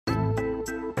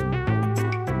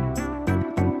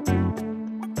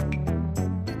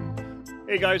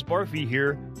Hey guys, Barfy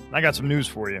here. I got some news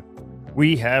for you.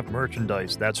 We have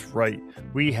merchandise, that's right.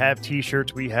 We have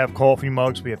t-shirts, we have coffee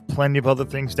mugs, we have plenty of other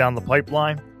things down the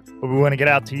pipeline, but we want to get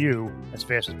out to you as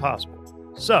fast as possible.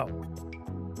 So,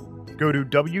 go to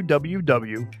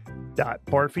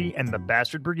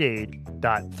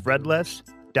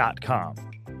www.barfyandthebastardbrigade.threadless.com.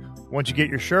 Once you get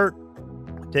your shirt,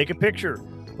 take a picture,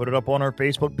 put it up on our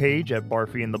Facebook page at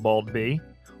Barfy and the Bald Bee,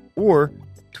 or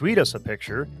tweet us a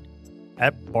picture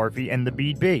at Barfy and the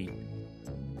Bead Bee.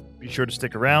 Be sure to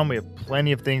stick around. We have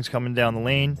plenty of things coming down the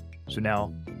lane. So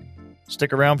now,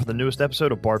 stick around for the newest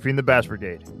episode of Barfy and the Bastard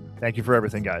Brigade. Thank you for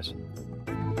everything, guys. Say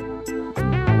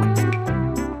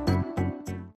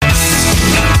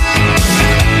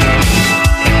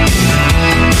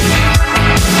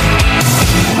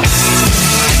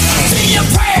your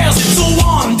prayers, it's a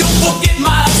one. Don't forget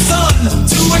my son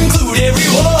to include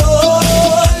everyone.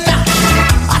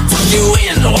 I tuck you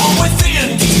in, along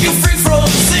within, keep you free from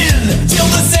sin till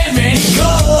the Sandman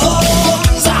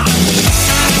comes.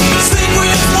 Sleep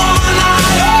with one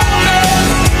eye open,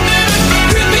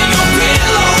 gripping your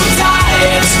pillow tight,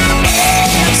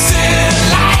 and sit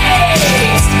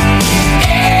light,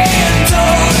 and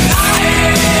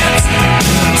tonight,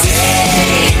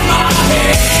 take my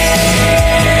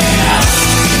hand,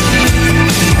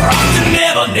 rock the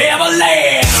Never Never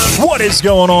Land. What is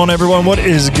going on, everyone? What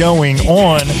is going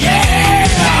on?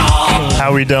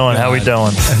 How we doing? How we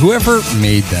doing? Whoever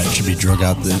made that should be drug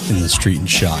out in the street and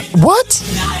shot. What?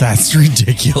 That's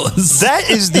ridiculous. That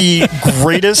is the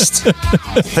greatest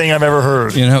thing I've ever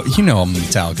heard. You know I'm a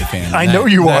Metallica fan. I know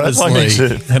you are. That's what makes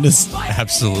it. That is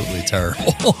absolutely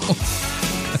terrible.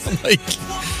 Like,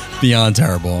 beyond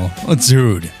terrible.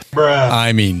 Dude. Bruh.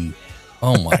 I mean,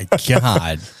 oh my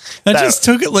God. I just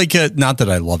took it like not that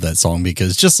I love that song,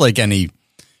 because just like any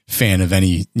fan of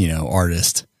any,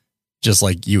 artist, just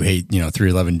like you hate,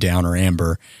 311 Down or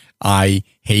Amber, I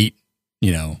hate,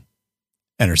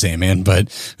 Enter Sandman,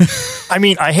 but I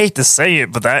mean, I hate to say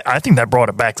it, but I think that brought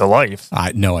it back to life.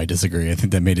 No, I disagree. I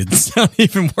think that made it sound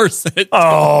even worse than it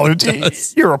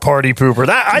does. You're a party pooper.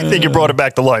 I think it brought it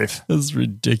back to life. That's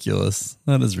ridiculous.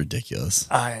 That is ridiculous.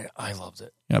 I loved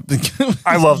it. Yep.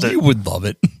 I loved it. You would love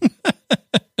it.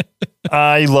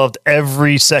 I loved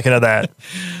every second of that.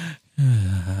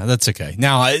 That's okay.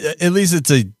 Now, at least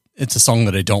it's a song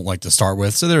that I don't like to start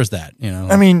with, so there's that.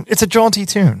 I mean, it's a jaunty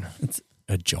tune. It's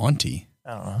a jaunty.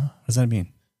 I don't know. What does that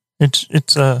mean? It's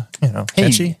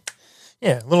Catchy?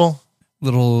 Yeah, little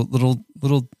little, little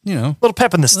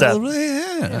pep in the step.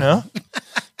 Yeah.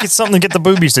 Get something to get the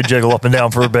boobies to jiggle up and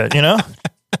down for a bit.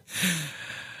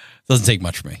 Doesn't take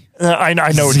much for me. I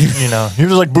know what you're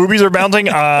just like, boobies are bouncing.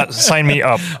 Sign me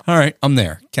up. All right, I'm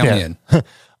there. Count me in.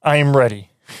 I am ready.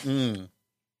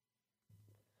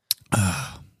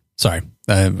 Sorry.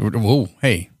 Whoa.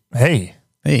 Hey.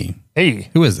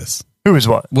 Who is this? Who is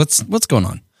what? What's going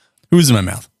on? Who's in my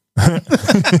mouth?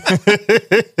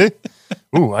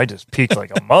 Ooh, I just peeked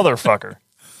like a motherfucker.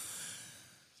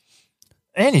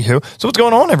 Anywho, so what's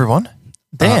going on, everyone?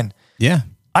 Dan. Yeah.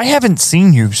 I haven't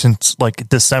seen you since like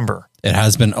December. It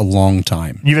has been a long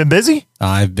time. You've been busy?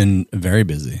 I've been very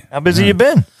busy. How busy you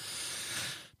been?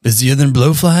 Busier than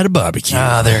blowfly at a barbecue.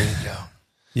 There you go.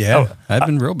 Yeah, I've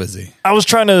been real busy. I was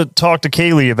trying to talk to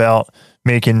Kaylee about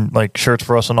making like shirts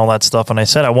for us and all that stuff. And I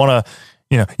said, I want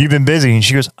to, you've been busy. And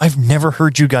she goes, I've never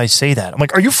heard you guys say that. I'm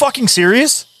like, are you fucking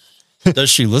serious? Does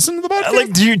she listen to the podcast?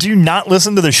 Like, do you not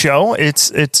listen to the show?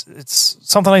 It's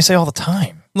something I say all the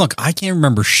time. Look, I can't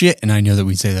remember shit, and I know that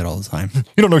we say that all the time.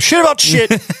 You don't know shit about shit.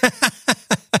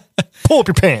 Pull up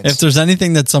your pants. If there's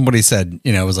anything that somebody said,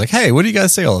 it was like, hey, what do you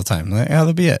guys say all the time? Like,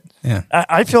 that'll be it. Yeah.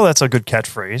 I feel that's a good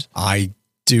catchphrase. I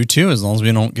do too, as long as we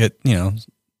don't get,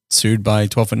 sued by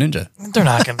 12-Foot Ninja. They're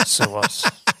not going to sue us.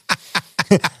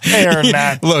 They are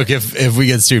not. Look, if we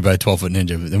get sued by 12-Foot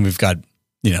Ninja, then we've got,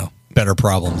 better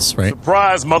problems, right?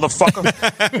 Surprise, motherfucker.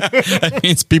 That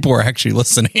means people are actually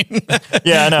listening.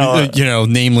 Yeah, I know.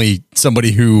 Namely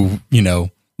somebody who,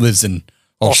 lives in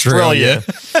Australia.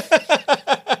 So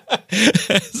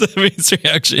that means we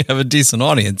actually have a decent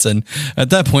audience. And at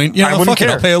that point, fuck it,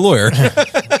 I'll pay a lawyer. All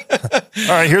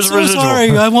right, here's a residual.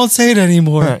 Sorry, I won't say it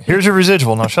anymore. Right, here's your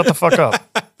residual. Now shut the fuck up.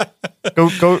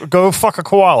 Go fuck a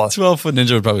koala. 12-Foot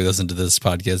Ninja would probably listen to this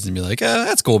podcast and be like,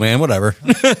 that's cool, man, whatever.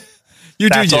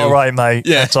 That's all right, mate.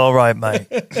 Yeah. That's all right, mate.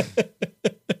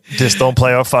 Just don't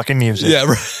play our fucking music.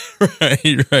 Yeah,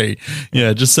 right.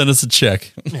 Yeah, just send us a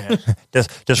check. Yeah.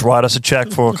 Just write us a check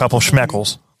for a couple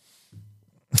schmeckles.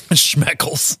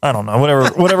 Schmeckles. I don't know.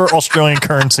 Whatever Australian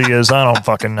currency is, I don't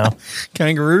fucking know.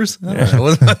 Kangaroos? I don't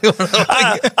know.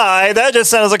 That just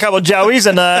sounds like a couple of joeys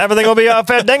and everything will be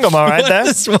fair dinkum, all right there.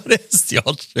 What is the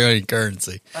Australian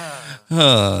currency?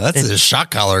 That's a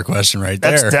shock collar question right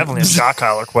there. That's definitely a shock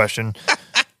collar question.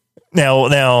 Now,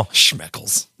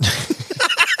 Schmeckles.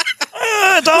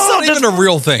 it's not even a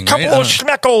real thing, couple right? of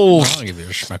schmeckles. I'll give you a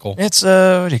schmeckle. It's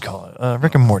what do you call it?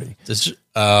 Rick and Morty.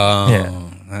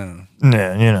 Yeah.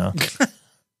 Yeah, you know.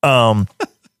 I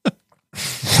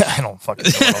don't fucking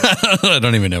know. I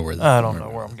don't even know where that I don't know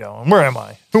where I'm going. Where am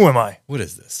I? Who am I? What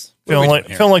is this? Feeling like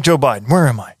Joe Biden. Where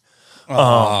am I?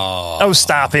 Oh,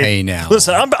 stop it! Hey, now.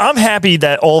 Listen, I'm happy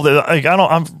that all the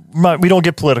we don't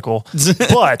get political,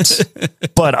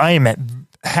 but I am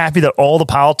happy that all the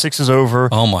politics is over.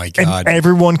 Oh my God! And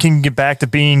everyone can get back to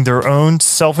being their own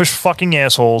selfish fucking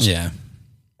assholes. Yeah.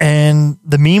 And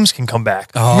the memes can come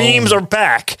back. Oh. Memes are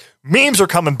back. Memes are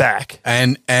coming back.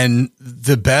 And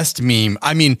the best meme.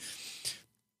 I mean,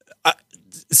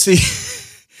 see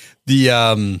the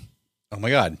oh my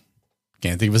God,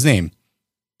 can't think of his name.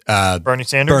 Bernie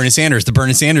Sanders. The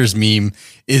Bernie Sanders meme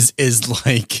is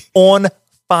like on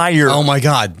fire. Oh my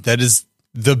God, that is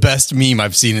the best meme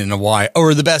I've seen in a while,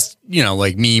 or the best,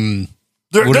 like meme.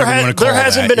 There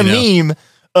hasn't been a meme,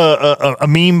 a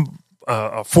meme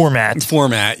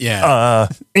format. Yeah.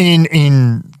 In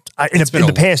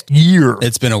the past year.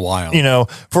 It's been a while.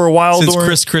 For a while since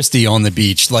Chris Christie on the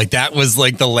beach, like that was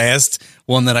like the last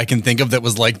one that I can think of that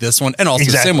was like this one, and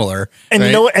also similar. And right?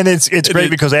 you know what? And it's great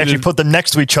because they actually put them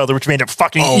next to each other, which made it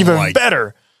fucking even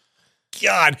better.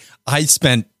 God, I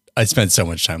spent so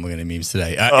much time looking at memes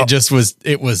today.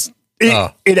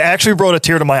 It actually brought a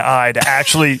tear to my eye to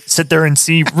actually sit there and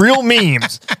see real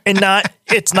memes, and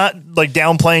it's not like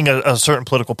downplaying a certain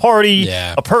political party,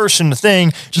 a person, a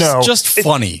thing. Just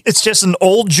funny. It's just an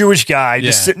old Jewish guy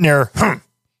just sitting there.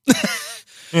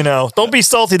 Don't be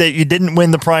salty that you didn't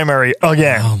win the primary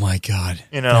again. Oh my God.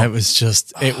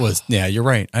 It was, you're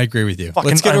right. I agree with you.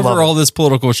 Let's get over all this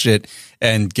political shit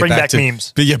and get back to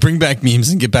memes. But bring back memes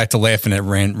and get back to laughing at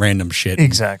random shit.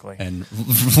 Exactly. And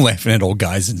laughing at old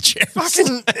guys in chairs.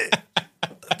 Fucking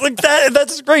like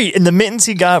that's great. And the mittens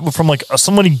he got from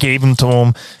somebody gave them to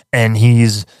him, and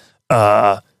he's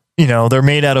they're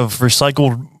made out of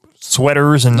recycled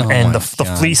sweaters, and the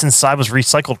fleece inside was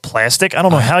recycled plastic. I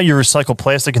don't know how you recycle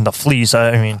plastic in the fleece.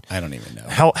 I mean, I don't even know.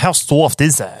 How soft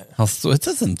is that? It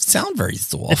doesn't sound very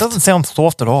soft. It doesn't sound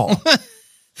soft at all.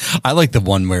 I like the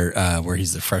one where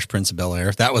he's the Fresh Prince of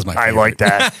Bel-Air. That was my favorite. I like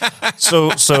that. So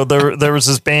there was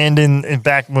this band in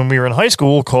back when we were in high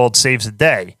school called Saves the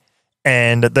Day,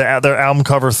 and their album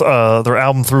cover, their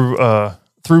album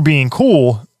through being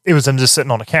cool, it was them just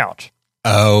sitting on a couch.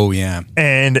 Oh yeah.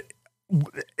 And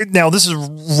now this is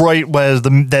right as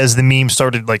the meme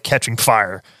started catching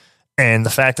fire, and the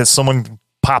fact that someone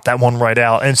popped that one right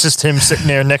out, and it's just him sitting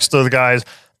there next to the guys.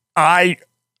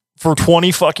 For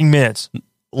 20 fucking minutes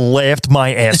laughed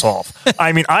my ass off.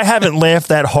 I mean, I haven't laughed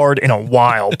that hard in a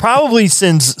while, probably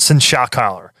since Shock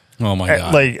Collar. Oh my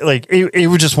God. It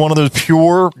was just one of those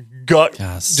pure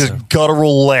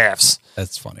guttural laughs.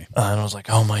 That's funny. And I was like,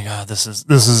 oh my God, this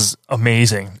is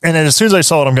amazing. And then as soon as I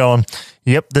saw it, I'm going,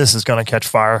 yep, this is going to catch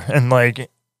fire. And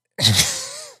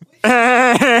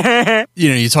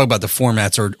you talk about the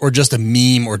formats or just a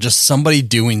meme or just somebody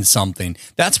doing something.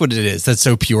 That's what it is. That's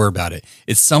so pure about it.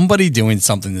 It's somebody doing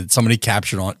something that somebody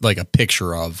captured on a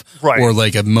picture of, right, or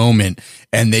a moment,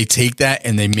 and they take that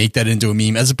and they make that into a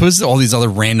meme as opposed to all these other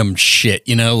random shit,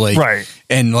 right.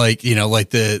 And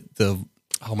the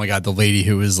oh my God, the lady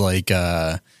who was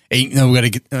ain't nobody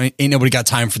got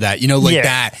time for that.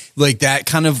 That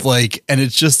kind of and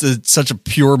it's just such a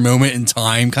pure moment in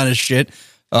time kind of shit.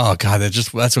 Oh God,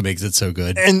 that's what makes it so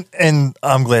good. And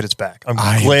I'm glad it's back. I'm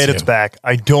glad it's back.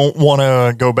 I don't want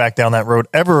to go back down that road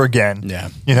ever again. Yeah.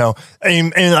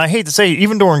 And I hate to say,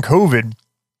 even during COVID,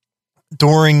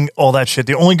 during all that shit,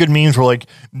 the only good memes were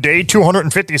day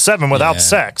 257 without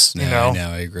sex. I know.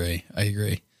 I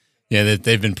agree. Yeah,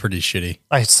 they've been pretty shitty.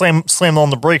 I slammed on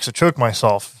the brakes to choke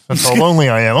myself. That's how lonely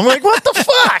I am. I'm like, what the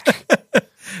fuck?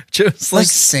 Just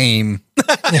same.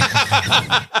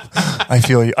 I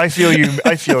feel you. I feel you.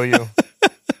 I feel you.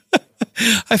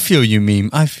 I feel you, meme.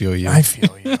 I feel you. I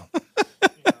feel you.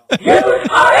 You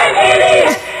are an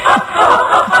idiot.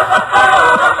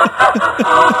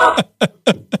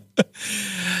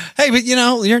 Hey, but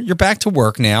you're back to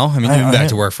work now. I mean, you've been back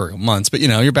to work for months, but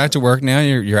you're back to work now.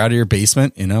 You're out of your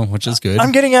basement, which is good.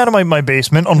 I'm getting out of my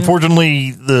basement. Unfortunately,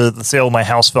 the sale of my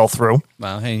house fell through.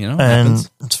 Well, hey, and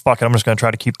happens. It's fuck it. I'm just going to try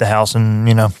to keep the house and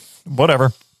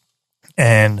whatever.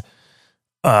 And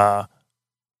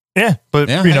Yeah, but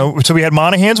Yeah, you know, so we had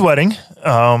Monahan's wedding,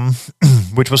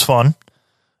 which was fun.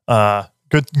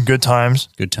 Good times.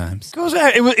 Good times.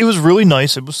 It was really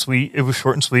nice. It was sweet. It was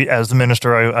short and sweet. As the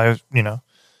minister, I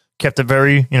kept it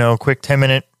very quick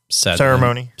 10-minute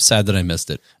ceremony. Sad that I missed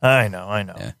it. I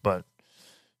know, Yeah. but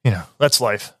that's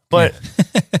life. But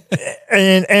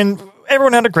and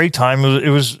everyone had a great time. It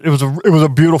was a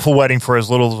beautiful wedding for as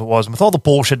little as it was, and with all the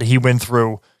bullshit that he went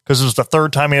through. Because it was the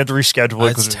third time he had to reschedule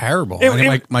it. It's terrible.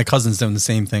 My cousin's doing the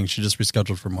same thing. She just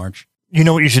rescheduled for March. You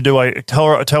know what you should do? I tell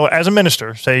her as a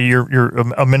minister. Say you're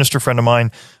a minister friend of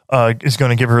mine is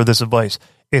going to give her this advice.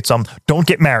 It's don't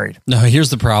get married. No, here's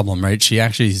the problem, right? She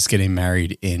actually is getting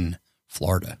married in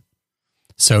Florida,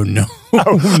 so no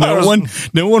one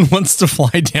wants to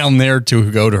fly down there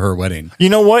to go to her wedding. You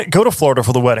know what? Go to Florida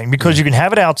for the wedding because you can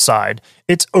have it outside.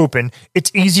 It's open.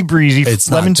 It's easy breezy. It's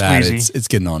lemon not that. squeezy. It's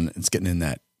getting in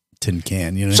that tin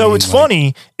can. You know. So what I mean? it's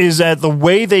funny is that the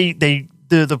way the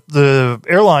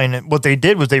airline, what they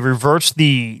did was they reversed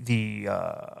the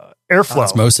airflow.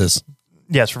 Osmosis.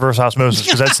 Yes, reverse osmosis,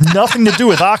 because that's nothing to do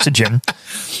with oxygen.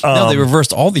 No, they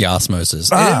reversed all the osmosis.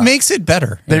 It makes it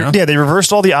better. They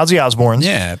reversed all the Ozzy Osbournes.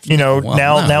 Yeah.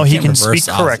 Well, now he can speak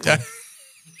reverse correctly.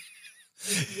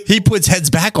 He puts heads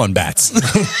back on bats.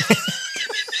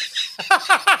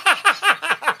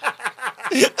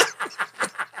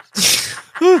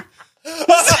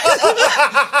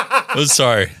 I'm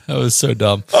sorry. That was so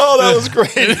dumb. Oh, that was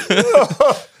great.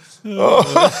 Oh,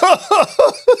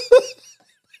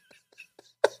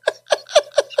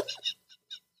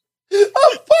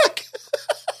 fuck.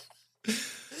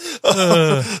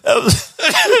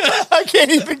 I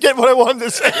can't even get what I wanted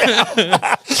to say out.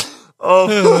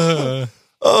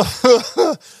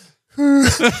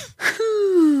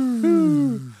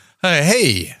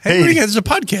 Hey, there's a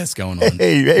podcast going on.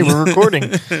 Hey, we're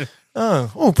recording.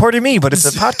 Oh, pardon me, but it's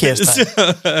a podcast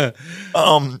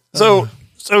time. So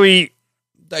we.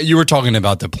 You were talking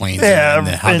about the planes and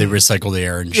how they recycle the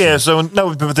air and shit. Yeah, so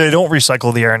no, but they don't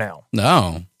recycle the air now.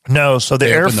 No, so the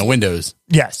they air open the windows.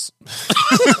 Yes.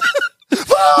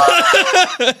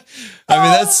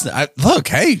 Look,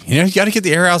 hey, you got to get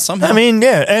the air out somehow. I mean,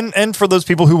 yeah, and for those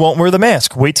people who won't wear the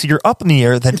mask, wait till you're up in the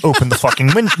air, then open the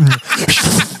fucking window.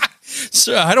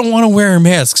 Sir, I don't want to wear a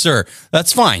mask, sir.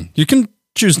 That's fine. You can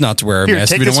choose not to wear a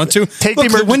mask if you don't want to. Look,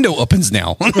 the window opens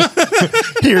now.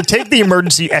 Here, take the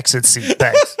emergency exit seat.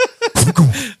 Thanks.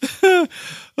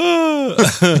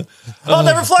 I'll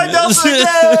never fly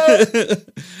Delta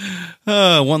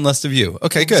again. One less of you.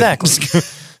 Okay, good. Exactly.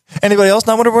 Anybody else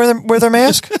not want to wear their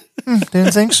mask?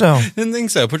 Didn't think so. Didn't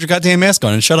think so. Put your goddamn mask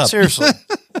on and shut up. Seriously.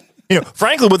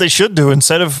 Frankly, what they should do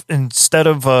instead of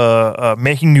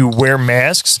making you wear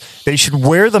masks, they should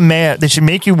wear the mask. They should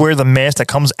make you wear the mask that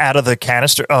comes out of the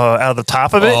canister, out of the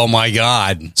top of it. Oh my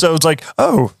god! So it's like,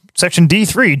 Section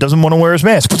D3 doesn't want to wear his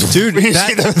mask, dude. You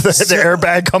see the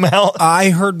airbag come out. I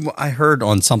heard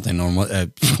on something or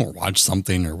watched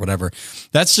something or whatever.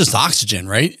 That's just oxygen,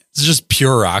 right? It's just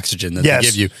pure oxygen that they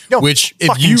give you. Which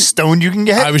if you stoned, you can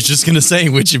get. I was just gonna say,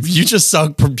 which if you just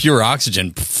suck pure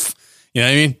oxygen. You know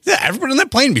what I mean? Yeah, everybody on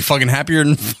that plane would be fucking happier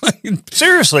than fucking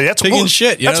seriously. That's picking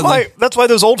shit. That's why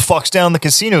those old fucks down in the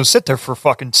casinos sit there for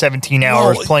fucking 17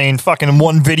 hours playing fucking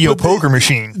one video poker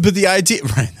machine. But the idea,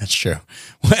 right? That's true.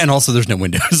 And also, there's no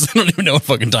windows. I don't even know what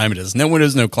fucking time it is. No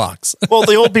windows, no clocks. Well,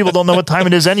 the old people don't know what time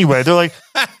it is anyway. They're like,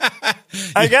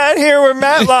 I got here when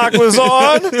Matlock was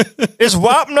on. Is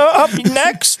Wapner up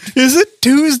next? Is it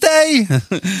Tuesday?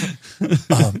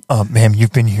 Ma'am,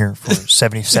 you've been here for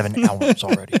 77 hours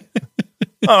already.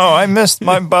 Oh, I missed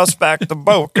my bus back to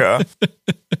Boca.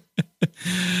 I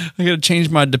got to change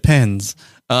my Depends.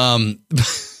 I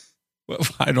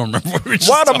don't remember what we were just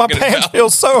Why do my talking pants about.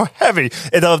 feel so heavy?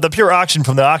 The pure oxygen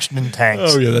from the oxygen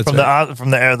tanks. Oh yeah, that's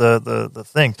from the air, the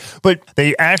thing. But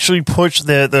they actually push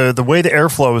the way the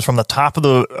airflow is from the top of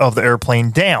the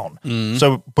airplane down. Mm-hmm.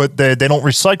 So, but they don't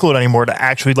recycle it anymore to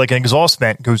actually like an exhaust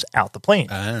vent goes out the plane.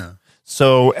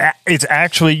 So it's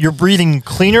actually you're breathing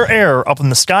cleaner air up in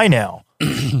the sky now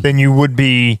than you would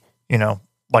be,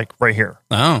 like right here.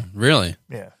 Oh, really?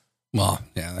 Yeah. Well,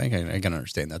 yeah, I can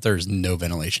understand that. There's no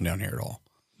ventilation down here at all.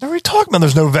 What are we talking about?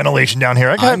 There's no ventilation down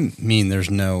here. I mean,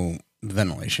 there's no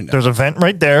ventilation down There's a vent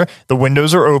right there. The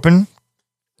windows are open.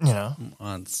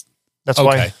 That's okay.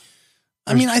 why.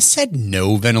 I mean, I said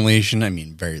no ventilation. I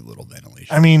mean, very little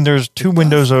ventilation. I mean, there's two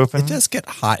windows open. It does get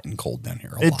hot and cold down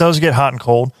here. It does get hot and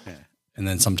cold. Yeah. And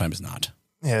then sometimes not.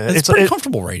 Yeah, it's pretty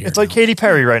comfortable right here. It's like Katy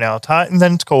Perry right now. It's hot and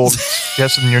then it's cold.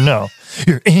 Yes, and you're no.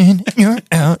 You're in, you're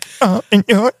out, up and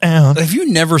you're out. If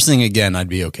you never sing again, I'd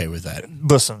be okay with that.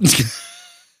 Listen,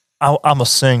 I'm gonna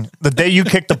sing the day you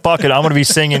kick the bucket. I'm gonna be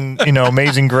singing,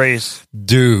 Amazing Grace.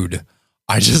 Dude,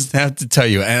 I just have to tell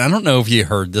you, and I don't know if you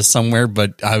heard this somewhere,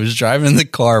 but I was driving in the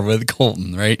car with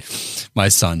Colton, right? My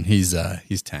son, he's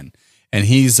 10, and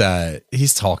he's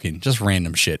talking just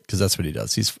random shit because that's what he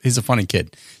does. He's a funny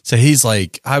kid. So he's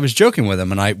like, I was joking with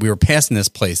him, and we were passing this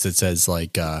place that says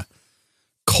like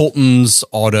Colton's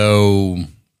Auto,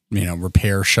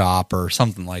 repair shop or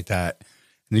something like that.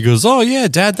 And he goes, "Oh yeah,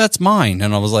 Dad, that's mine."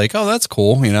 And I was like, "Oh, that's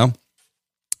cool,"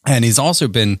 And he's also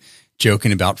been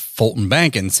joking about Fulton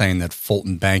Bank and saying that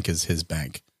Fulton Bank is his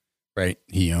bank, right?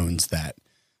 He owns that.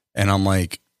 And I'm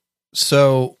like,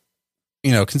 so,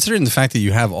 considering the fact that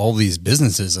you have all these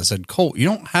businesses, I said, "Colt, you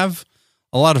don't have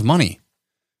a lot of money,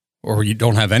 or you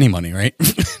don't have any money, right?"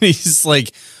 He's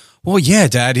like, "Well, yeah,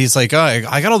 Dad." He's like, "Oh,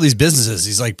 I got all these businesses."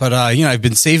 He's like, "But, I've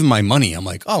been saving my money." I'm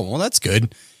like, "Oh, well, that's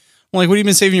good." I'm like, "What have you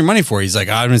been saving your money for?" He's like,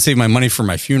 "I've been saving my money for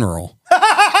my funeral."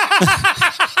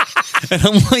 And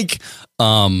I'm like,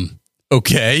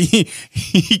 okay.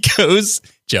 He goes,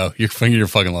 "Joe, you're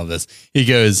fucking love this." He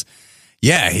goes,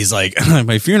 "Yeah." He's like,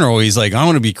 "My funeral." He's like, "I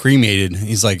want to be cremated."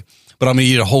 He's like, "But I'm going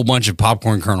to eat a whole bunch of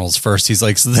popcorn kernels first." He's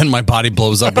like, "So then my body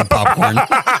blows up with popcorn."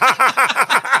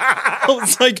 I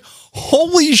was like,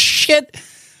 holy shit.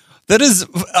 That is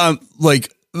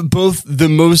like both the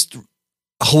most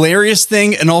hilarious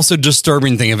thing and also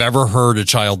disturbing thing I've ever heard a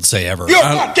child say ever. You're a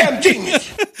goddamn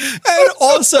genius. And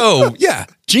also, yeah,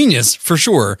 genius for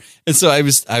sure. And so I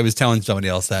was telling somebody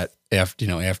else that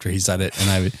after he said it,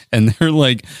 and they're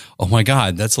like, "Oh my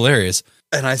God, that's hilarious."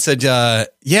 And I said, "Yeah."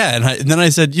 And then I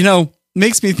said,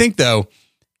 makes me think though,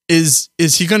 is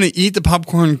he going to eat the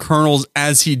popcorn kernels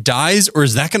as he dies, or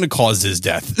is that going to cause his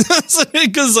death?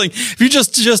 Because like if you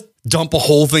just dump a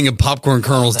whole thing of popcorn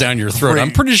kernels down your throat,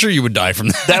 I'm pretty sure you would die from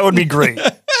that. That would be great.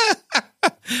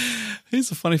 He's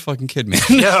a funny fucking kid, man.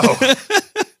 No.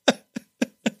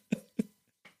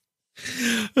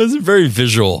 It was a very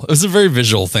visual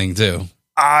thing too.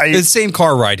 The same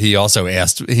car ride, he also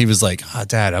asked, he was like,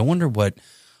 "Dad, I wonder what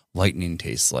lightning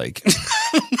tastes like."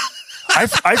 I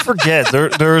forget.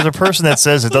 There is a person that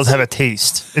says it does have a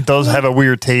taste. It does have a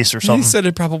weird taste or something. He said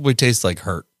it probably tastes like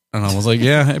hurt. And I was like,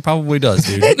 yeah, it probably does,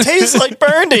 dude. It tastes like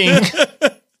burning.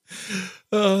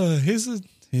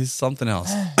 He's something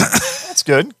else. That's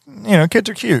good. Kids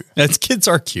are cute. Kids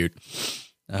are cute.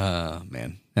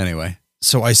 Man. Anyway.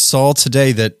 So I saw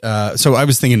today that, so I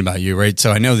was thinking about you, right?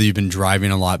 So I know that you've been driving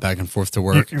a lot back and forth to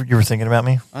work. You were thinking about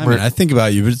me? I think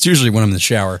about you, but it's usually when I'm in the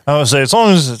shower. I would say, as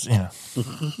long as it's,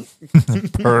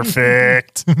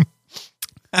 perfect.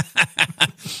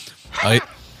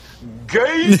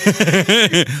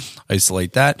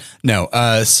 Isolate that. No.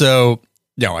 I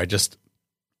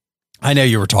know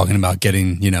you were talking about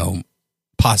getting,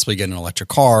 possibly getting an electric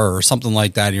car or something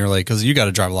like that. And you're like, because you got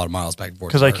to drive a lot of miles back and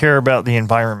forth. Because I care about the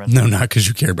environment. No, not because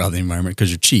you care about the environment, because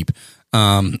you're cheap.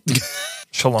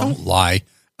 Shalom. Don't lie.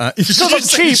 Because I'm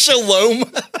cheap. Shalom.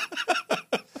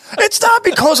 It's not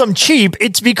because I'm cheap.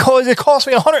 It's because it costs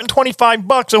me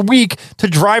 $125 a week to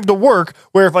drive to work.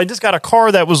 Where if I just got a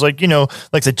car that was like,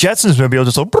 like the Jetsons mobile,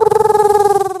 just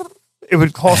it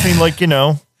would cost me like,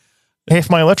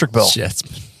 half my electric bill.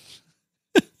 Jetsons.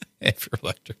 Half your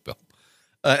electric bill.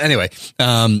 Anyway,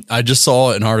 I just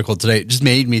saw an article today. It just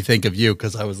made me think of you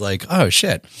because I was like, oh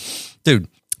shit, dude,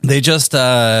 they just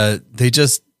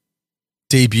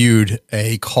debuted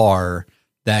a car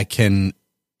that can,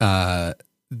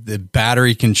 the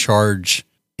battery can charge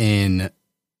in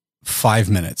 5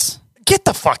 minutes. Get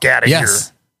the fuck out of here.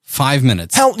 5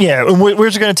 minutes. Hell yeah. And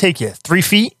where's it going to take you? 3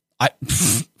 feet?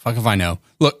 Fuck if I know.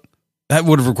 Look, that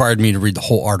would have required me to read the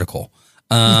whole article.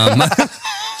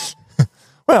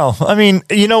 Well, I mean,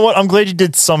 you know what? I'm glad you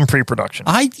did some pre-production.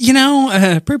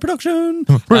 Pre-production.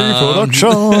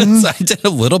 Pre-production. I did a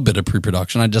little bit of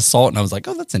pre-production. I just saw it and I was like,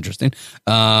 oh, that's interesting.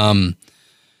 But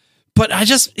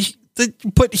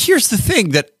here's the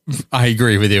thing that I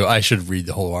agree with you. I should read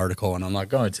the whole article and I'm not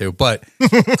going to, but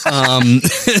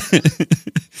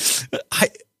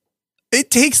it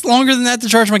takes longer than that to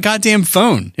charge my goddamn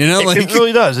phone. It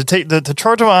really does. To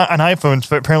charge an iPhone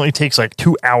apparently takes like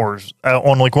 2 hours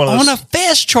on like one of those. On a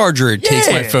fast charger, it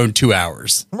takes my phone 2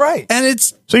 hours. Right. And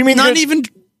it's not even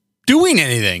doing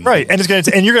anything. Right. And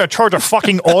and you're going to charge a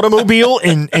fucking automobile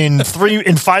in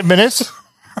 5 minutes?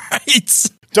 Right.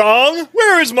 Dong,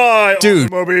 where is my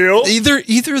automobile?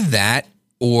 Either that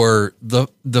or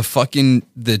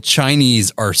the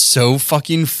Chinese are so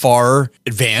fucking far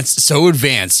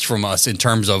advanced from us in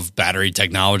terms of battery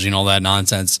technology and all that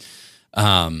nonsense,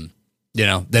 than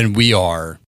we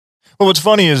are. Well, what's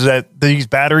funny is that these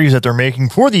batteries that they're making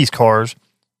for these cars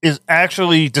is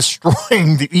actually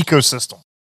destroying the ecosystem.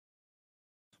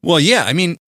 Well, yeah, I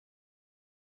mean,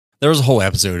 there was a whole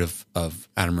episode of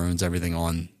Adam Ruins Everything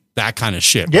on that kind of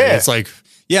shit. Yeah. Right? It's like,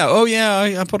 yeah, oh yeah,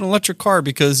 I put an electric car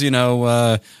because,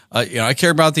 I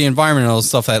care about the environment and all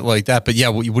stuff like that. But yeah,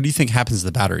 what do you think happens to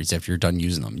the batteries after you're done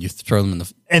using them? You throw them in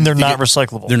the... And they're not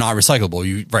recyclable. They're not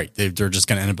recyclable. They're just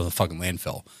going to end up in the fucking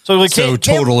landfill. So, like,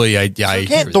 totally, I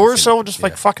can't Duracell just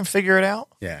like fucking figure it out?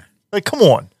 Yeah. Like, come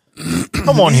on.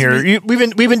 Come on here. We've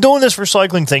been doing this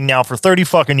recycling thing now for 30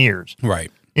 fucking years.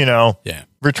 Right. Yeah.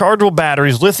 Rechargeable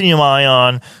batteries, lithium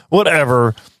ion,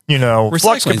 whatever,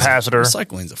 flux capacitor.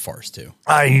 Recycling's a farce too.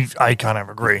 I kind of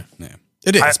agree. Yeah.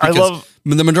 It is. I love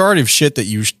the majority of shit that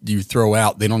you throw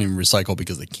out, they don't even recycle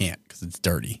because they can't, because it's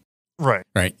dirty. Right.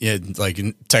 Right. Yeah. Like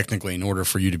technically, in order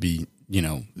for you to be,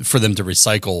 for them to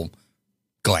recycle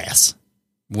glass,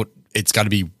 it's got to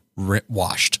be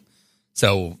washed.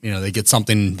 So, they get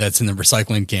something that's in the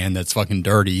recycling can that's fucking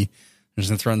dirty. They're just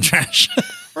going to throw in the trash.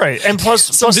 Right. And plus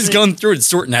somebody's going through it,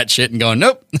 sorting that shit and going,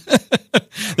 nope.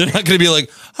 They're not going to be like,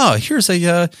 oh, here's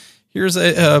a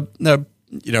ragu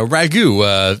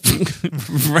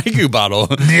bottle.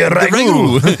 The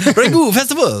ragu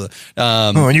festival.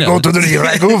 When you go to the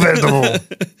ragu festival.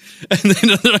 And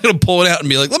then they're not going to pull it out and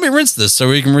be like, let me rinse this so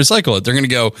we can recycle it. They're going to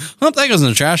go, oh, that goes in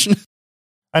the trash.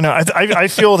 I know. I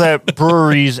feel that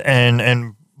breweries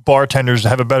and bartenders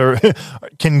have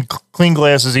can clean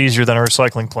glasses easier than a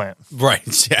recycling plant.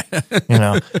 Right.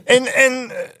 Yeah.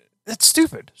 And it's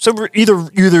stupid. So either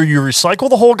you recycle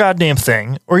the whole goddamn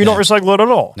thing or you don't recycle it at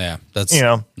all. Yeah. That's,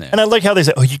 And I like how they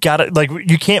say, oh, you got it. Like,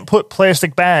 you can't put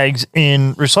plastic bags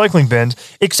in recycling bins,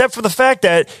 except for the fact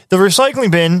that the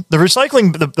recycling bin,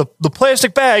 the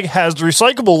plastic bag has the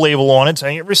recyclable label on it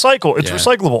saying it's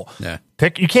recyclable. Yeah.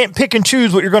 You can't pick and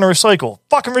choose what you're going to recycle.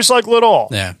 Fucking recycle it all.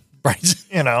 Yeah. Right.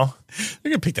 They're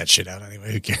going to pick that shit out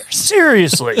anyway. Who cares?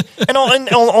 Seriously. And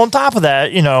on top of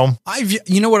that,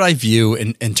 what I view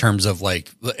in terms of like,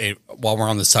 while we're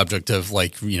on the subject of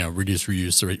like, reduce,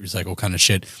 reuse, recycle kind of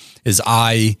shit, is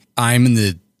I'm in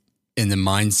the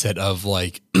mindset of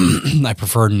like, I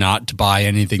prefer not to buy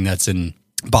anything that's in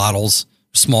bottles,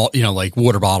 small, like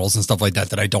water bottles and stuff like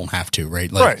that I don't have to,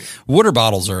 right? Like water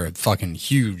bottles are a fucking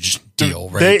huge deal,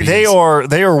 right? They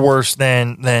are worse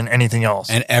than anything else.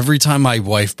 And every time my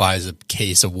wife buys a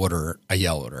case of water, I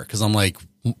yell at her because I'm like,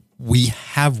 we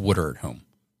have water at home.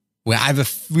 We have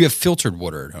filtered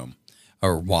water at home,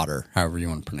 or water, however you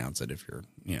want to pronounce it. If you're,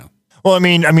 Well, I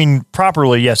mean,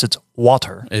 properly, yes, it's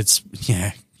water. It's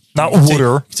not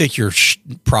water. Take your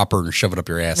proper and shove it up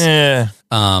your ass. Yeah.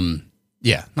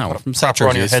 Yeah, no, from South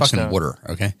Jersey, it's fucking water,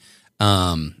 okay?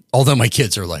 Although my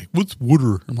kids are like, what's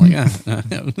water? I'm like, yeah.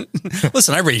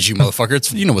 Listen, I raised you,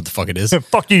 motherfucker. You know what the fuck it is.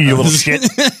 Fuck you, you little shit.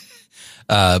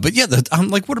 But yeah, I'm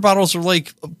like, water bottles are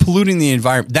like polluting the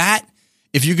environment. That,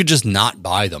 if you could just not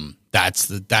buy them,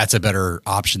 that's a better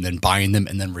option than buying them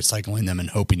and then recycling them and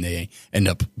hoping they end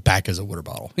up back as a water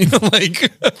bottle.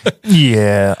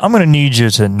 Yeah, I'm going to need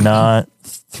you to not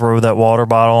throw that water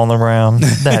bottle on the ground.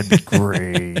 That'd be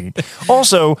great.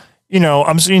 Also,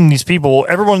 I'm seeing these people,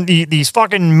 these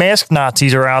fucking mask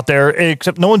Nazis are out there,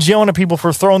 except no one's yelling at people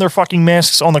for throwing their fucking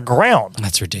masks on the ground.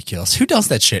 That's ridiculous. Who does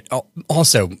that shit?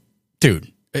 Also,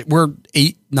 dude, we're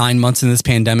 8-9 months in this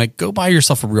pandemic. Go buy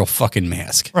yourself a real fucking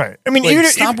mask. Right. I mean,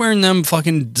 stop wearing them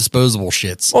fucking disposable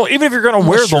shits. Well, even if you're going to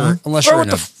wear them, throw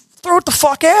it the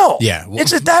fuck out. Yeah. Well,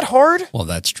 is it that hard? Well,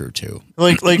 that's true too.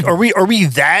 Like, are we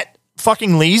that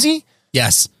fucking lazy?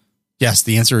 Yes. Yes.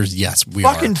 The answer is yes. We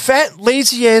fucking are. Fat,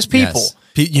 lazy ass people.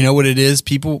 Yes. You know what it is?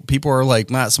 People are like,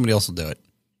 somebody else will do it.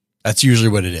 That's usually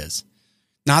what it is.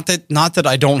 Not that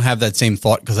I don't have that same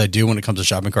thought, because I do when it comes to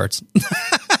shopping carts.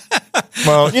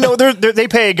 Well, they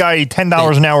pay a guy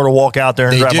 $10 an hour to walk out there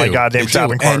and grab my goddamn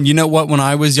shopping cart. And you know what? When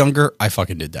I was younger, I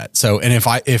fucking did that. So, and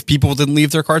if people didn't leave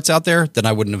their carts out there, then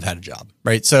I wouldn't have had a job,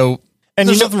 right? So,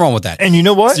 there's nothing wrong with that. And you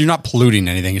know what? So you're not polluting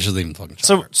anything. You're just leaving the fucking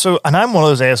shopping cart. So, and I'm one of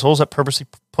those assholes that purposely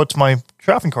puts my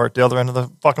shopping cart at the other end of the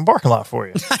fucking parking lot for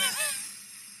you.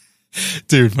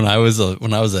 Dude, when I was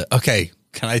okay,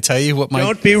 can I tell you what my...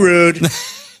 Don't be rude. Can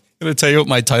I tell you what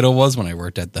my title was when I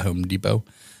worked at the Home Depot?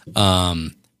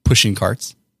 Pushing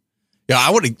carts. Yeah,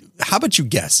 how about you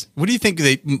guess? What do you think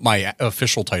my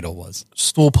official title was?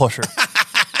 Stool pusher.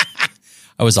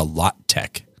 I was a lot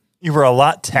tech. You were a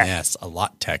lot tech. Yes, a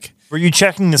lot tech. Were you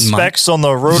checking the specs on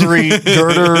the rotary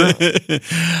girder?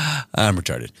 I'm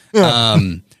retarded.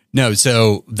 No,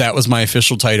 so that was my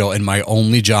official title, and my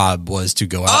only job was to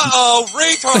go out. Uh-oh,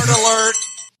 retard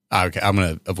alert. Okay, I'm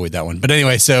going to avoid that one. But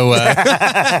anyway, so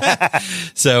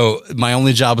so my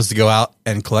only job was to go out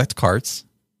and collect carts.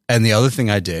 And the other thing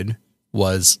I did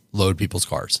was load people's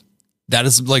cars. That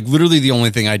is like literally the only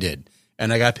thing I did.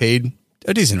 And I got paid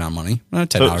a decent amount of money,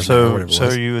 $10 or whatever. So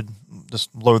you would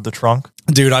just load the trunk,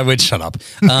 dude. I would shut up, dude.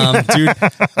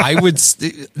 I would.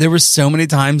 There were so many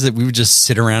times that we would just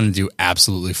sit around and do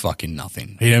absolutely fucking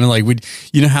nothing. You know, I mean, like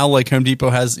you know how like Home Depot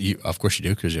has. Of course you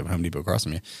do, because you have Home Depot across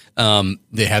from you.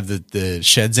 They have the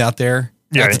sheds out there.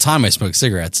 Yeah, at the time, I smoked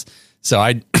cigarettes, so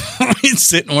I'd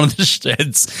sit in one of the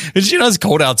sheds. And you know, it's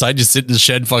cold outside. Just sit in the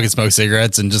shed, fucking smoke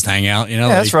cigarettes, and just hang out. You know,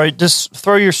 yeah, that's right. Just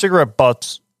throw your cigarette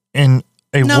butts in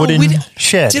a wooden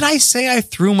shed. Did I say I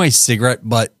threw my cigarette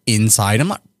butt inside? I'm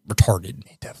not retarded.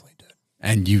 He definitely did.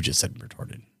 And you just said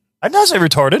retarded. I did not say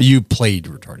retarded. You played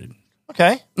retarded.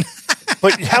 Okay.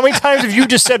 But how many times have you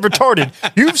just said retarded?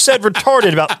 You've said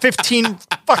retarded about 15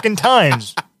 fucking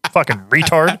times. Fucking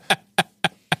retard.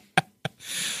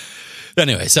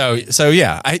 Anyway, so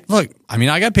yeah, I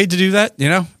got paid to do that, you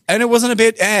know, and it wasn't a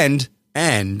bit. And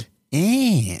some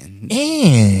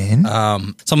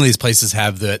of these places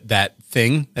have that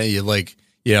thing that you like,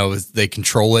 you know, they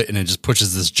control it and it just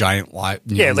pushes this giant line.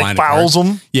 Like fouls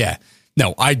them. Yeah.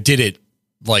 No, I did it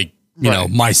like, you know,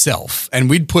 myself, and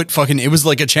we'd put it was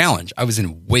like a challenge. I was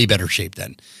in way better shape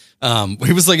then.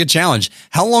 It was like a challenge.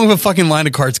 How long of a fucking line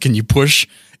of carts can you push?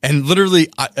 And literally,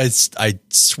 I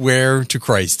swear to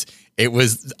Christ,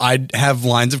 I'd have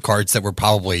lines of carts that were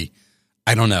probably,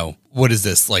 I don't know, what is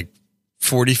this, like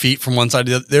 40 feet from one side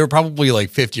to the other? They were probably like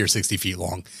 50 or 60 feet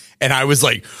long. And I was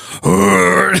like,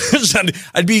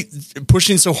 I'd be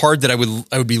pushing so hard that I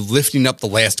would be lifting up the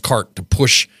last cart to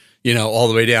push, you know, all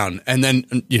the way down. And then,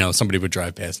 you know, somebody would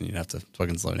drive past and you'd have to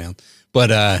fucking slow down.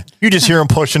 But you just hear them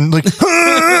pushing like,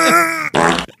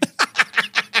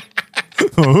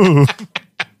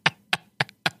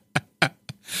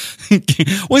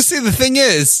 well, see, the thing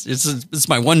is, it's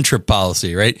my one trip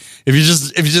policy, right? If you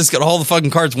just get all the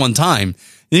fucking carts one time,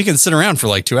 then you can sit around for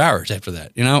like 2 hours after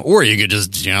that, you know, or you could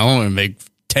just, you know, make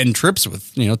 10 trips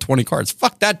with, you know, 20 carts.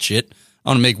 Fuck that shit. I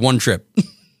want to make one trip.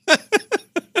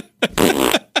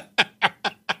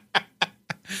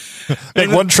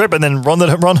 Make one trip and then run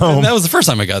home. And that was the first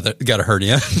time I got a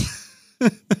hernia.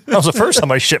 That was the first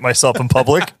time I shit myself in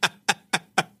public.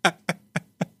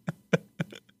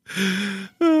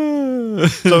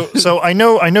 So I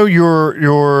know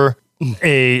you're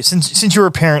a since you're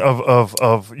a parent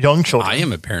of young children. I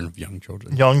am a parent of young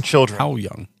children. Young children. How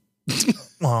young?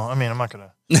 Well, I mean, I'm not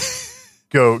gonna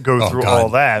go through all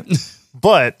that,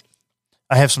 but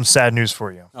I have some sad news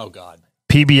for you. Oh God.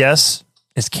 PBS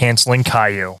is canceling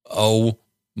Caillou. Oh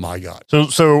my God.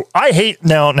 So I hate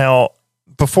now.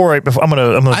 Before I'm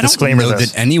gonna disclaimer this. I don't know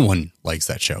that anyone likes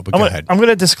that show, but go ahead. I'm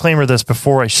gonna disclaimer this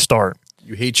before I start.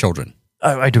 You hate children.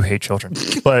 I do hate children,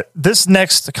 but this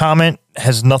next comment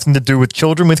has nothing to do with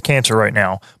children with cancer right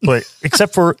now. But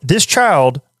except for this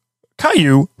child,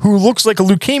 Caillou, who looks like a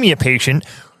leukemia patient,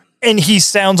 and he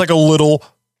sounds like a little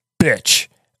bitch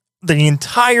the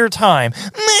entire time.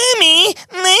 Mommy,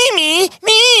 me.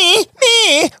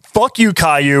 Fuck you,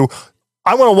 Caillou.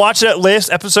 I want to watch that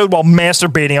last episode while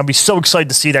masturbating. I'll be so excited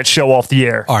to see that show off the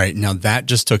air. All right, now that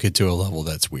just took it to a level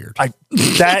that's weird. I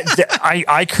can't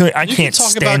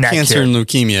talk stand about that cancer kid. and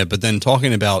leukemia, but then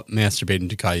talking about masturbating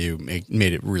to Caillou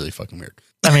made it really fucking weird.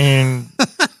 I mean,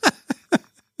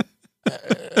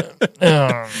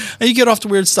 you get off to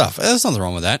weird stuff. There's nothing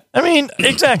wrong with that. I mean,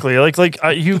 exactly. Like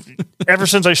you. Ever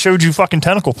since I showed you fucking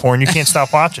tentacle porn, you can't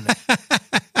stop watching it.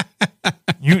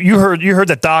 You heard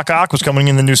that Doc Ock was coming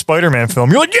in the new Spider-Man film.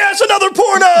 You're like, yes, another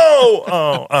porno.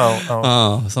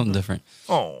 Oh, something different.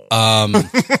 Oh,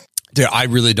 dude, I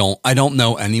don't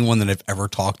know anyone that I've ever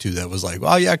talked to that was like,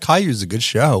 well, yeah, Caillou's a good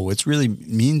show. It's really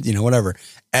mean, you know, whatever.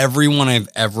 Everyone I've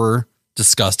ever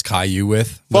discussed Caillou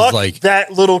with was fuck like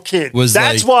that little kid.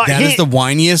 That's why that is the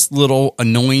whiniest little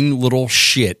annoying little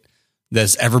shit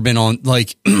that's ever been on.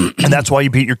 Like, and that's why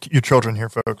you beat your children here,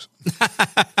 folks.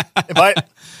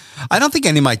 I don't think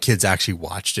any of my kids actually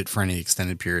watched it for any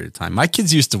extended period of time. My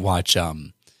kids used to watch Yo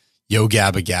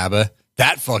Gabba Gabba.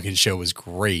 That fucking show was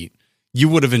great. You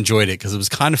would have enjoyed it because it was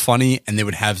kind of funny, and they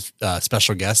would have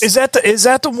special guests. Is that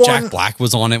the one? Jack Black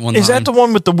was on it one time. Is that the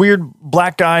one with the weird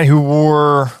black guy who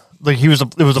wore like he was a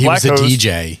black host?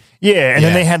 DJ? Yeah, and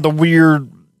then they had the weird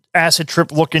acid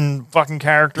trip looking fucking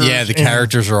characters. Yeah, the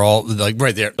characters are all like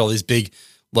right there. All these big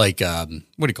like what do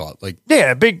you call it? Like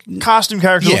big costume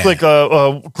characters look like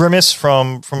a Grimace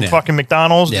from fucking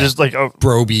McDonald's. Just like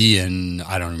Broby and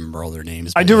I don't remember all their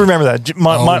names. I do remember that.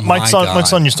 My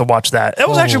son used to watch that. It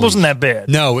wasn't that bad.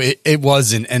 No, it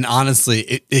wasn't. And honestly,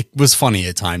 it was funny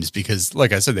at times because,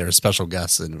 like I said, they were special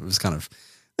guests and it was kind of.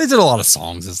 They did a lot of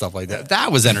songs and stuff like that.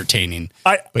 That was entertaining.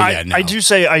 I do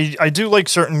say I do like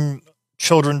certain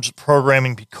children's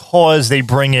programming because they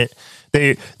bring it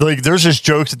they like there's just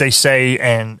jokes that they say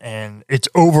and it's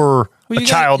over a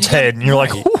child's head, and you're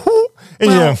like,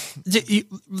 and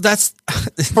that's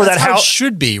for that how it house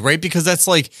should be, right? Because that's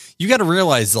like you got to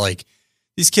realize like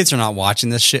these kids are not watching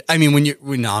this shit. I mean, we're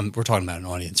talking about an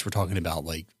audience, we're talking about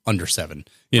like under 7,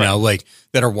 you know, like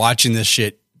that are watching this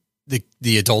shit.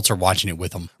 The adults are watching it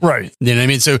with them. right. You know what I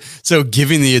mean? So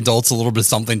giving the adults a little bit of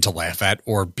something to laugh at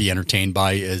or be entertained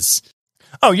by is.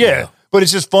 Oh yeah. But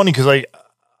it's just funny because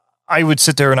I would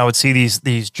sit there and I would see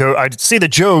these jokes. I'd see the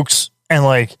jokes and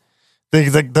like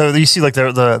you see like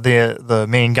the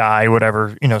main guy,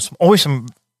 whatever, you know, always some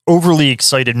overly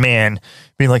excited man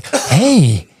being like,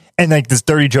 hey, and like this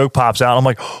dirty joke pops out. I'm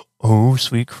like, oh,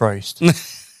 sweet Christ.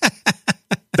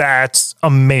 That's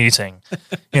amazing.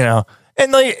 You know?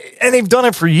 And they've done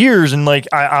it for years. And like,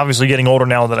 I obviously getting older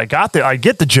now that I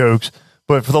get the jokes,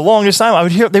 but for the longest time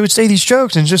they would say these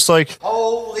jokes and just like,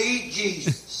 Holy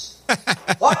Jesus.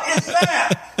 What is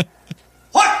that?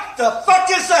 What the fuck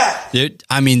is that?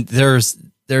 I mean, there's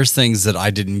things that I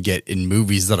didn't get in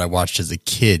movies that I watched as a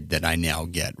kid that I now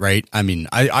get, right? I mean,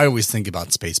 I always think about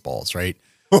Spaceballs, right?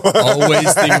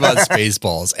 Always think about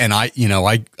Spaceballs. And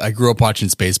I grew up watching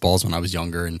Spaceballs when I was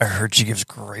younger. And I heard she gives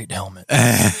great helmet.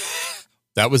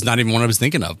 that was not even what I was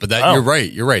thinking of, but you're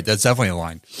right. You're right. That's definitely a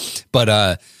line.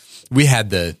 But we had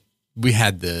the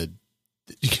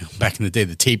back in the day,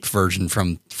 the taped version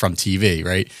from TV,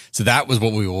 right? So that was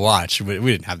what we would watch. We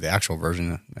didn't have the actual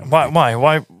version.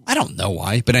 Why? I don't know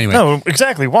why, but anyway. No,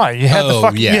 exactly. Why? You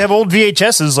have you have old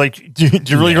VHSs. Like,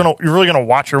 you're really gonna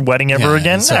watch your wedding ever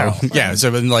again? So, No. Yeah. So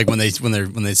like when they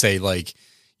say like,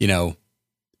 you know,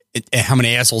 how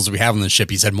many assholes do we have on the ship?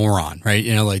 He said moron, right?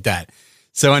 You know, like that.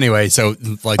 So anyway, so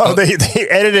like, they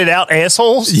edited out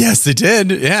assholes. Yes, they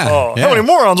did. Yeah. Oh, yeah. How many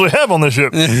morons we have on the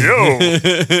ship?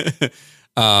 Yo.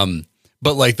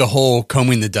 But like the whole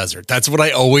combing the desert, that's what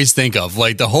I always think of.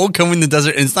 Like the whole combing the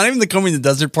desert, and it's not even the combing the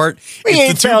desert part. We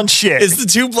ain't found shit. It's the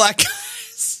two black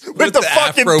guys with the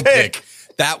fucking afro pick.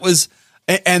 That was,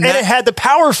 and it had the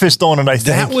power fist on it. I think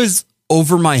that was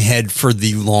over my head for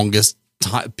the longest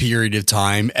period of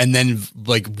time, and then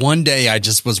like one day I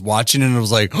just was watching it and I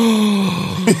was like,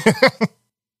 oh,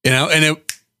 you know, and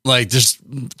it like just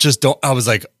don't. I was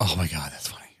like, oh my god, that's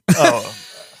funny. Oh.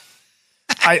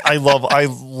 I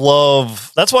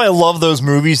love that's why I love those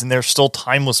movies, and they're still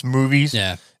timeless movies.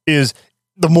 Yeah. Is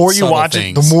the more you Subtle watch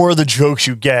things. it, the more the jokes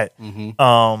you get.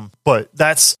 Mm-hmm. But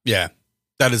that's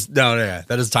that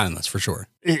is timeless for sure.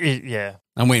 yeah.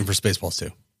 I'm waiting for Spaceballs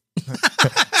 2.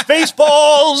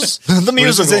 Spaceballs, the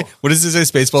musical. What does it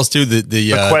say? Spaceballs 2?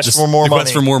 The quest for more money.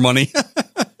 Quest for more money.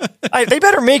 They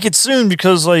better make it soon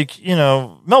because, like, you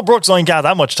know, Mel Brooks ain't got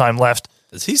that much time left.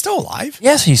 Is he still alive?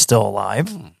 Yes, he's still alive.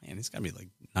 Oh, man, he's got to be like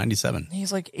 97.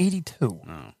 He's like 82. Oh.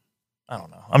 I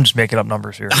don't know. I'm just making up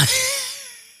numbers here.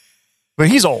 But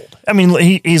he's old. I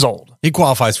mean, he's old. He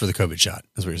qualifies for the COVID shot,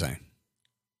 is what you're saying.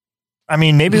 I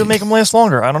mean, maybe he'll make him last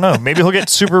longer. I don't know. Maybe he'll get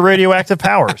super radioactive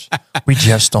powers. We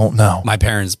just don't know. My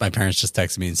parents just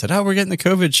texted me and said, "Oh, we're getting the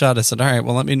COVID shot." I said, "All right,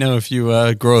 well, let me know if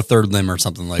you grow a third limb or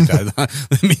something like that."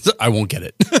 That means I won't get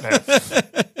it.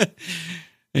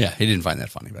 Yeah, he didn't find that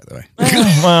funny, by the way.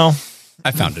 Well,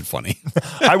 I found it funny.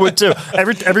 I would too.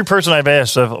 Every person I've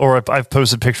asked, I've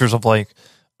posted pictures of like,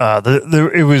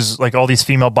 it was like all these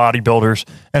female bodybuilders,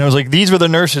 and it was like these were the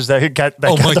nurses that got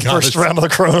the first round of the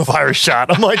coronavirus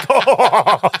shot. I'm like,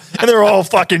 oh, and they're all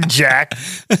fucking jacked.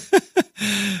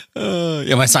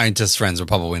 Yeah, my scientist friends are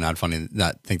probably not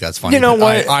think that's funny. You know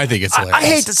what? I think it's hilarious.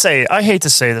 I hate to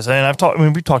say this,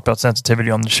 and we talked about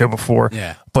sensitivity on the show before.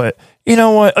 Yeah, but you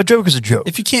know what? A joke is a joke.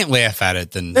 If you can't laugh at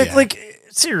it, then like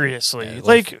seriously,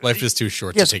 life is too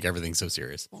short to take everything so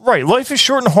serious. Right, life is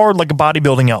short and hard like a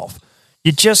bodybuilding elf.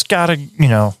 You just gotta,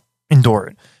 endure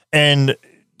it. And,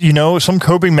 some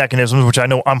coping mechanisms, which I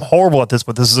know I'm horrible at this,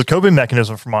 but this is a coping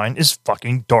mechanism for mine, is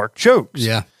fucking dark jokes.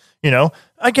 Yeah.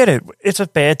 I get it. It's a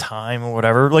bad time or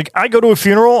whatever. Like, I go to a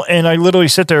funeral and I literally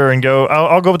sit there and go,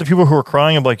 I'll go with the people who are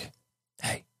crying and be like,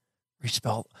 hey,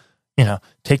 respell,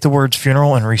 take the words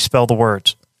funeral and respell the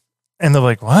words. And they're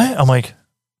like, what? I'm like,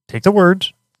 take the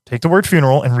word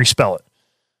funeral and respell it.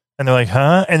 And they're like,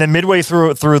 huh? And then midway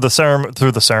through the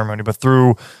ceremony, but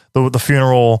through the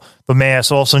funeral, the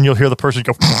mass, all of a sudden you'll hear the person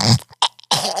go,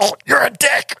 you're a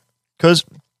dick. Because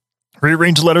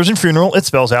rearrange letters in funeral, it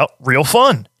spells out real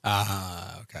fun.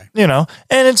 Okay. And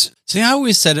it's... See, I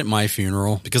always said at my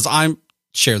funeral, because I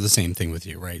share the same thing with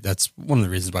you, right? That's one of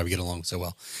the reasons why we get along so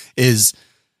well, is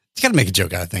you got to make a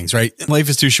joke out of things, right? Life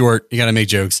is too short. You got to make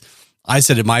jokes. I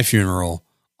said at my funeral,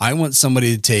 I want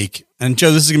somebody to take, and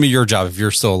Joe, this is going to be your job if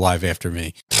you're still alive after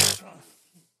me.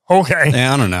 Okay.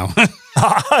 Yeah, I don't know.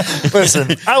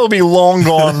 Listen, I will be long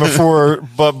gone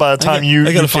but by the time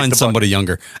I got to find somebody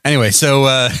younger. Anyway,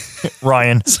 so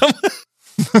Ryan,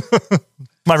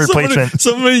 my replacement.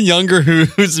 Somebody younger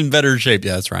who's in better shape.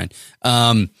 Yeah, that's Ryan.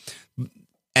 And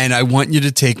I want you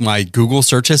to take my Google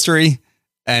search history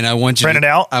and I want you print it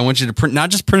out. I want you to not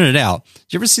just print it out. Do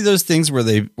you ever see those things where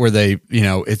they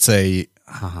it's a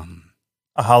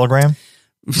hologram?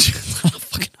 Not a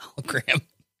fucking hologram.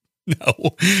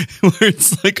 No, where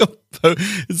it's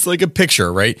like a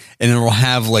picture, right? And it will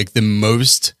have like the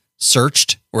most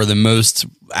searched or the most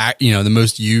the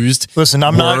most used. Listen,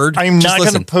 I'm word. not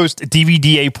going to post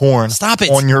DVD porn. Stop it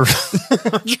on your.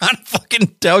 I'm trying to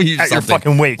fucking tell you at something. Your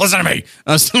fucking weight. Listen to me.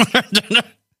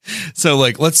 So,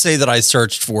 like, let's say that I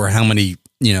searched for how many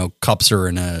cups are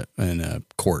in a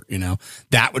quart.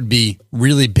 That would be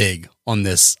really big on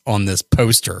this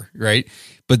poster, right?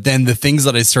 But then the things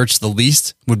that I searched the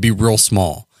least would be real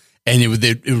small, and it would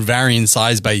vary in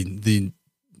size by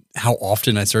how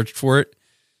often I searched for it.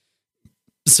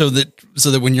 So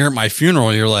that when you're at my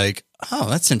funeral, you're like, oh,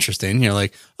 that's interesting. You're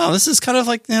like, oh, this is kind of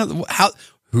like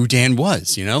who Dan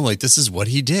was, like this is what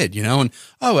he did, and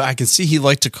oh, I can see he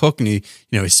liked to cook and he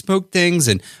smoked things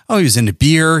and oh, he was into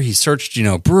beer. He searched,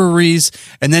 breweries.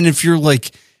 And then if you're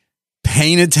like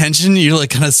paying attention, you like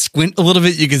kind of squint a little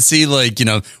bit, you can see like,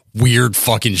 weird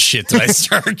fucking shit that I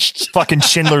searched. Fucking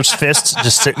Schindler's Fist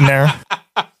just sitting there.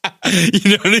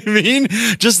 You know what I mean?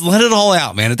 Just let it all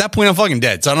out, man. At that point, I'm fucking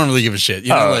dead, so I don't really give a shit.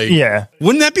 Yeah.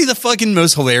 Wouldn't that be the fucking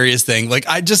most hilarious thing? Like,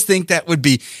 I just think that would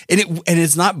be, and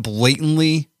it's not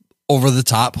blatantly over the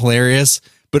top hilarious,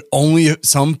 but only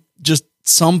some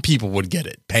people would get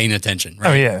it, paying attention.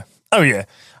 Right? Oh yeah.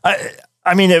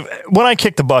 I mean, when I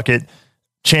kick the bucket,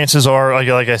 chances are,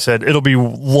 like I said, it'll be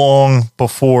long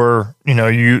before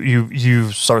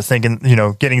you start thinking,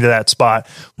 getting to that spot.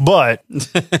 But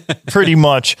pretty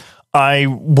much, I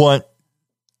want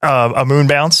a moon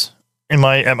bounce at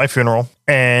my funeral,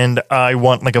 and I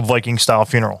want like a Viking style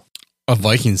funeral. A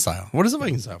Viking style? What is a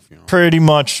Viking style funeral? Pretty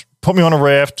much, put me on a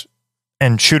raft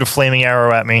and shoot a flaming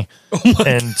arrow at me,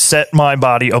 and set my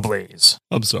body ablaze.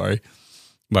 I'm sorry,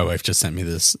 my wife just sent me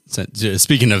this.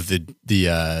 Speaking of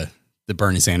the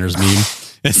Bernie Sanders meme.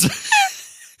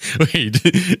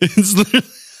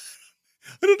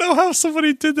 I don't know how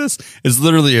somebody did this. It's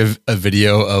literally a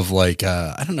video of like,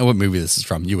 I don't know what movie this is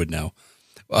from. You would know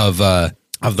of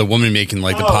the woman making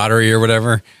like the pottery or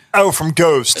whatever. Oh, from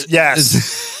Ghost.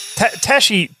 Yes.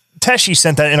 Teshi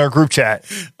sent that in our group chat.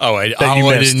 Oh, I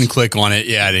didn't click on it.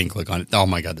 Yeah, I didn't click on it. Oh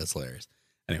my God, that's hilarious.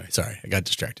 Anyway, sorry. I got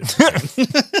distracted.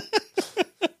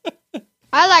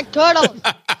 I like turtles.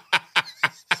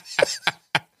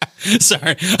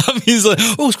 Sorry. He's like,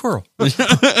 oh, squirrel.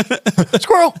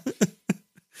 Squirrel.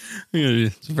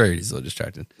 It's very easily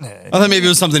distracted. I thought maybe it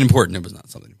was something important. It was not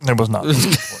something important. It was not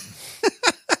important.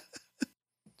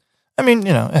 I mean,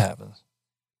 it happens.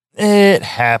 It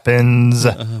happens.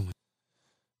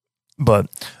 But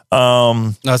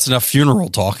that's enough funeral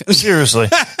talk. Seriously.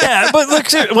 Yeah, but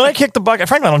look, when I kick the bucket,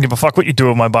 frankly, I don't give a fuck what you do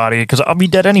with my body because I'll be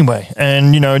dead anyway.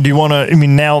 And, do you want to,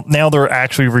 now they're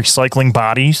actually recycling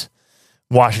bodies.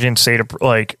 Washington State,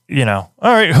 like, all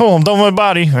right, I'm done with my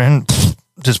body, and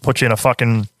just put you in a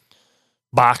fucking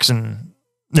box and,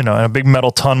 in a big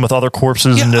metal ton with other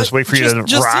corpses and just wait for you to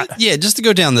rot. Just to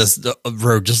go down this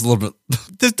road just a little bit.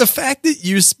 The fact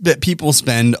that people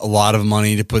spend a lot of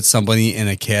money to put somebody in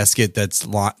a casket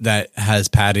that has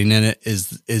padding in it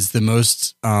is the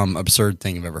most absurd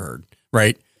thing I've ever heard.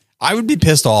 Right? I would be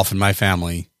pissed off in my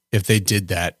family if they did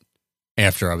that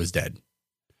after I was dead.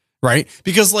 Right?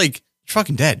 Because like,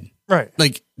 fucking dead. Right.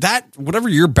 Like that, whatever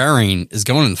you're burying is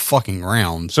going in the fucking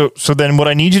ground. So then what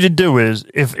I need you to do is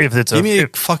if it's give me a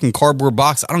fucking cardboard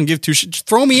box, I don't give two shit. Just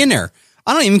throw me in there.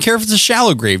 I don't even care if it's a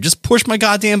shallow grave. Just push my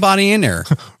goddamn body in there.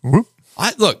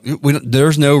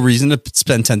 There's no reason to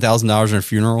spend $10,000 on a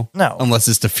funeral. No. Unless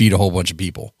it's to feed a whole bunch of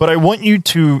people. But I want you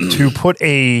to put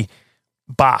a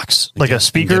box, like a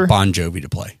speaker. Get Bon Jovi to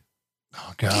play.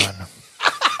 Oh God.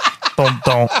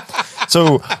 Don't.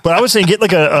 So, but I was saying get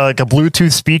like a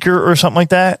Bluetooth speaker or something like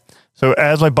that. So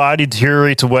as my body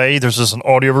deteriorates away, there's just an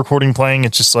audio recording playing.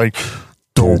 It's just like,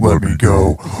 don't let me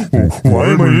go. Oh, why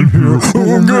am I in here?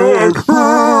 Oh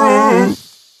God.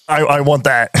 I want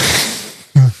that.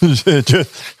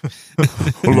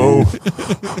 Hello.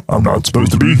 I'm not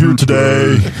supposed to be here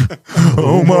today.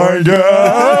 Oh my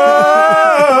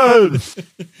God.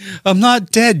 I'm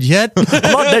not dead yet. I'm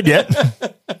not dead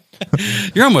yet.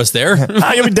 You're almost there.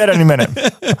 You'll be dead any minute.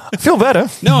 I feel better.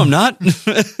 No, I'm not.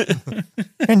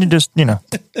 And you just,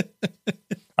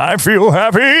 I feel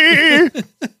happy.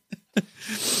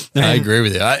 I agree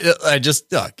with you. I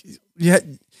just, yeah,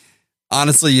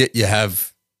 honestly,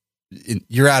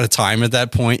 you're out of time at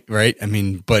that point, right? I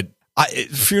mean, but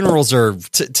funerals are,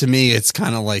 to me, it's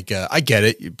kind of like, I get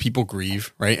it. People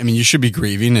grieve, right? I mean, you should be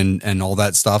grieving and all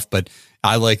that stuff, but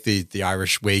I like the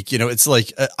Irish wake. You know, it's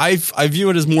like, I view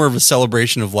it as more of a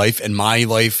celebration of life, and my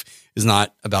life is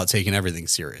not about taking everything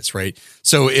serious, right?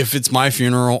 So if it's my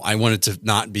funeral, I want it to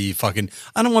not be I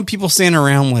don't want people standing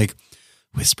around like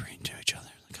whispering to each other,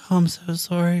 like, oh, I'm so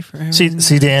sorry for everything.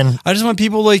 See, Dan. I just want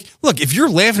people like, look, if you're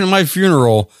laughing at my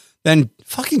funeral, then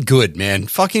fucking good, man.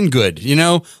 Fucking good. You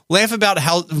know, laugh about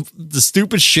how the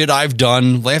stupid shit I've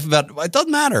done. Laugh about, it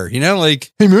doesn't matter. You know,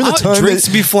 like, hey, remember the time drinks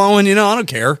be flowing, you know, I don't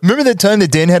care. Remember that time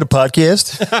that Dan had a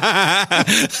podcast?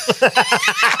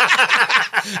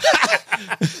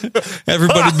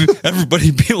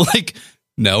 Everybody be like,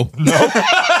 no.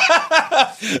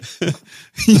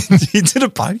 He did a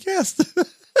podcast.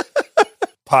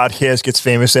 Podcast gets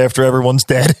famous after everyone's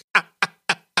dead.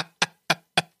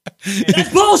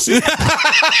 Bullshit.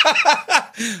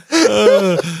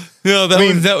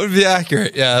 That would be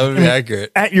accurate. Yeah, that would be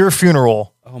accurate. At your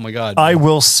funeral, Oh my God. I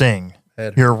will sing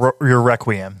your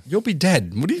requiem. You'll be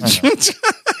dead. What are you doing?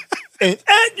 And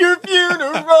at your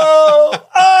funeral,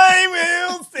 I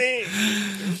will sing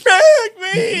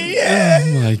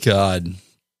requiem. Oh my God.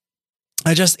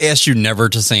 I just asked you never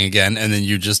to sing again, and then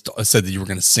you just said that you were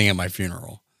going to sing at my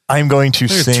funeral. I'm going to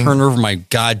sing. Turn over my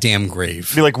goddamn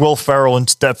grave. Be like Will Ferrell and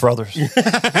Step Brothers.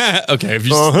 Okay, if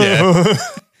you yeah.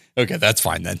 Okay, that's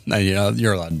fine then. No, you know,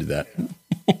 you're allowed to do that.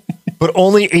 But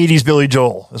only 80s Billy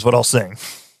Joel is what I'll sing.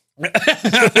 We're an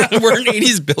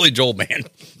 80s Billy Joel band.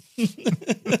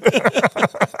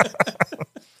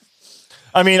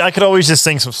 I mean, I could always just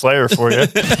sing some Slayer for you.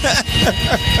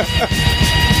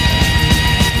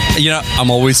 You know, I'm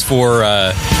always for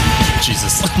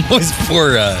Jesus. I'm always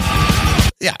for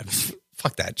yeah,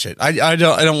 fuck that shit. I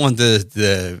don't want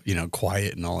the you know,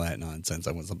 quiet and all that nonsense.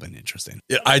 I want something interesting.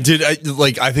 I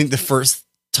think the first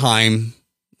time,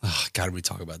 oh God, we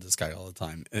talk about this guy all the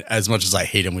time. As much as I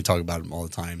hate him, we talk about him all the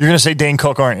time. You're gonna say Dane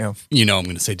Cook, aren't you? You know I'm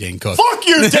gonna say Dane Cook. Fuck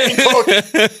you, Dane Cook.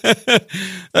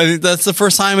 I think that's the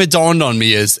first time it dawned on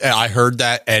me is I heard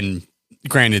that, and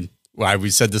granted, we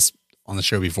said this on the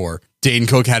show before. Dane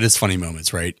Cook had his funny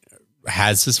moments, right?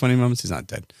 Has his funny moments. He's not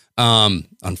dead,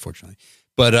 unfortunately.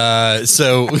 But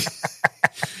so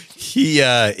he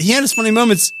had his funny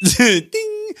moments. Ding.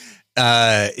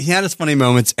 He had his funny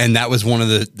moments, and that was one of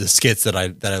the skits that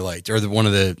I liked, or one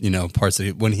of the, you know, parts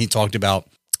that when he talked about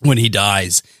when he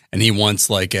dies and he wants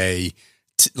like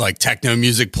like techno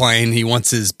music playing. He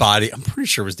wants his body. I'm pretty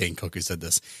sure it was Dane Cook who said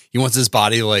this. He wants his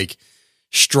body like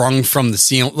strung from the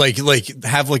ceiling, like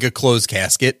have like a closed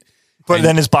casket. But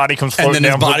then his body comes floating and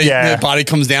then down. His body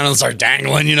comes down and starts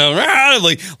dangling, you know,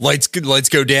 like lights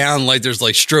go down, like there's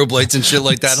like strobe lights and shit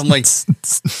like that. I'm like,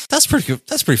 that's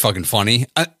pretty fucking funny.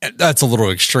 That's a little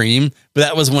extreme, but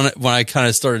that was when I kind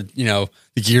of started, you know,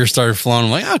 the gears started flowing.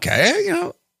 I'm like, okay, you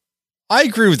know, I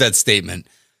agree with that statement.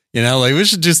 You know, like we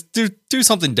should just do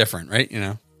something different, right? You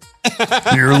know,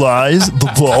 here lies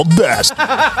the bald bastard.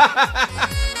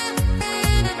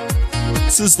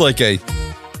 This is like a.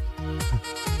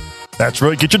 That's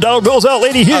right. Get your dollar bills out,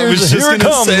 lady. Here it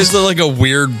comes. Say, it's like a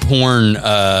weird porn.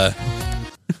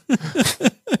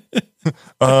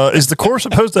 Is the core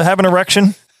supposed to have an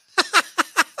erection?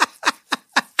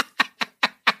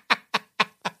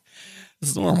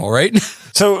 It's normal, right?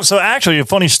 So actually, a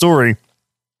funny story.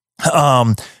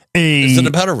 Is it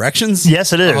about erections?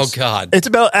 Yes, it is. Oh God, it's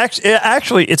about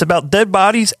actually it's about dead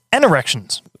bodies and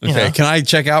erections. Okay, can I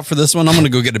check out for this one? I'm going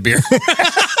to go get a beer.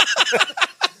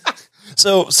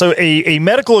 So a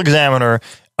medical examiner,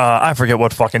 I forget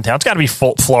what fucking town. It's got to be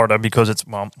Florida because it's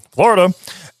Florida.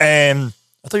 And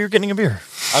I thought you were getting a beer.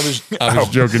 I was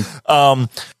joking.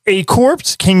 A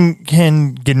corpse can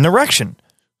get an erection.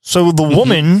 So the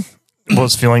woman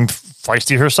was feeling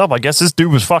feisty herself. I guess this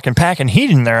dude was fucking packing heat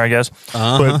in there, I guess.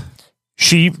 But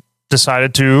she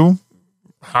decided to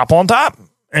hop on top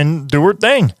and do her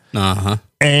thing.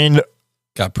 And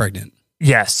got pregnant.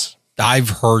 Yes. I've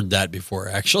heard that before,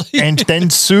 actually. And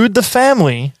then sued the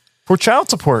family for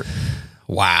child support.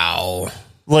 Wow.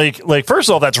 Like first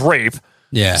of all, that's rape.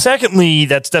 Yeah. Secondly,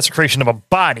 that's desecration of a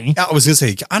body. I was going to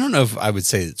say, I don't know if I would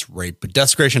say it's rape, but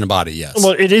desecration of body, yes.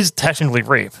 Well, it is technically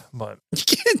rape, but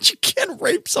you can't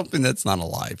rape something that's not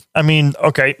alive. I mean,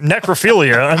 okay,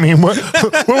 necrophilia. I mean, what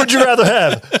would you rather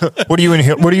have? What are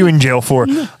you in jail for?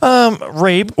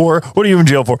 Rape, or what are you in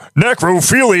jail for?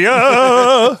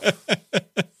 Necrophilia.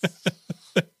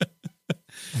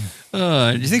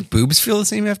 Do you think boobs feel the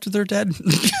same after they're dead?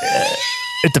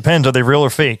 It depends. Are they real or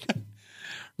fake?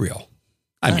 Real.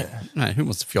 I mean, who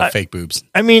wants to feel fake boobs?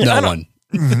 I mean, no one.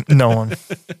 No one.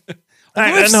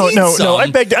 No.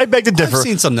 I beg to differ. I've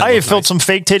seen some that I have look felt nice. some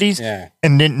fake titties Yeah.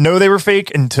 and didn't know they were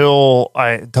fake until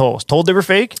I was told they were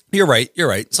fake. You're right.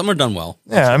 Some are done well.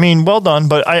 Yeah, I mean, well done.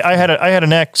 But I had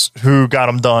an ex who got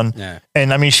them done. Yeah.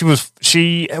 And I mean, she was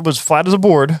flat as a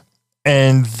board,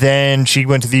 and then she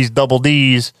went to these double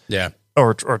D's. Yeah.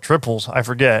 Or triples, I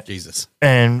forget. Jesus.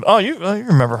 And you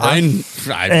remember her?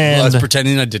 I was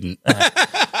pretending I didn't.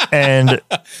 And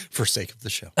For sake of the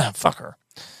show. Fuck her.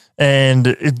 And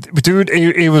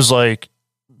it was like,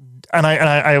 and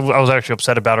I was actually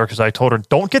upset about her because I told her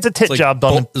don't get the tit job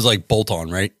done. It was like bolt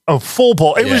on, right? Oh, full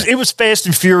bolt. It was Fast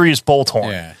and Furious bolt on.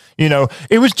 Yeah. You know,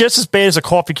 it was just as bad as a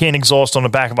coffee can exhaust on the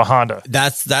back of a Honda.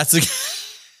 That's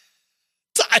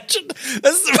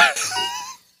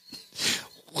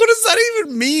what does that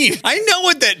even mean? I know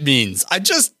what that means.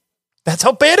 That's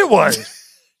how bad it was.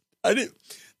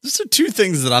 Those are two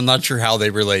things that I'm not sure how they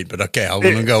relate, but okay, I'm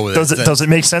going to go with it. Does it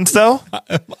make sense though?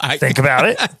 Think about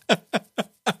it.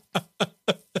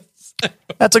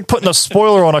 That's like putting a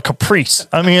spoiler on a Caprice.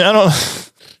 I mean, I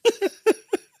don't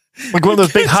like one of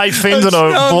those big high fins in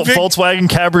a Volkswagen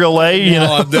Cabriolet. You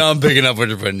know, I'm picking up what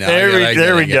you're putting down.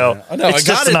 There we go. No, I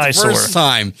got it the eyesore. first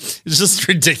time. It's just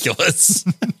ridiculous.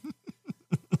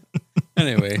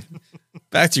 Anyway,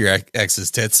 back to your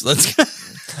ex's tits. Let's go.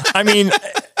 I mean,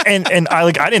 and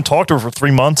I didn't talk to her for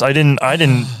 3 months. I didn't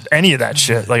any of that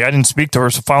shit. Like I didn't speak to her.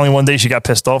 So finally one day she got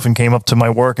pissed off and came up to my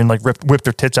work and like whipped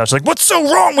her tits out. She's like, "What's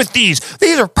so wrong with these?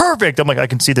 These are perfect." I'm like, "I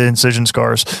can see the incision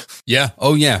scars." Yeah.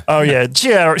 Oh yeah. Oh yeah.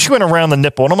 Yeah. She went around the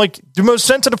nipple, and I'm like, the most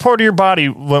sensitive part of your body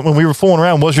when we were fooling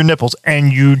around was your nipples,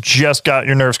 and you just got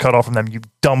your nerves cut off from them. You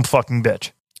dumb fucking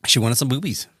bitch. She wanted some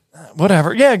boobies.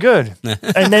 Whatever. Yeah. Good.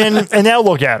 and now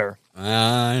look at her.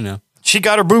 I know. She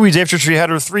got her boobies after she had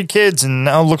her 3 kids, and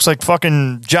now looks like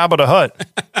fucking Jabba the Hutt.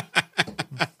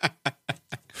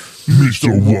 Mr.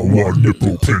 Wawa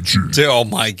Nipple Pincher. Oh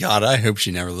my God. I hope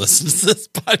she never listens to this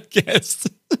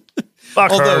podcast.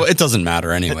 Fuck Although her. it doesn't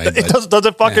matter anyway. It does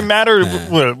it fucking matter?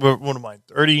 What am I,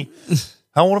 30?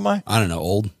 How old am I? I don't know.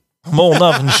 Old. I'm old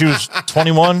enough, and she was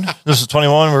 21. This is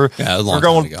 21. We're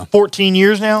going ago. 14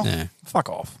 years now. Yeah. Fuck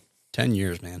off. 10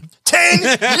 years, man. 10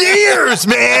 years,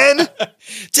 man.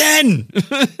 10.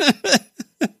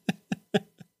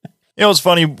 You know, it's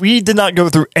funny. We did not go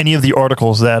through any of the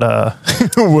articles that,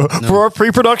 for our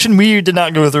pre-production, we did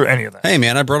not go through any of that. Hey,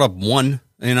 man, I brought up one.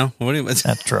 You know,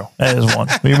 that's true. That is one.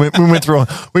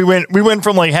 We went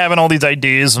from like having all these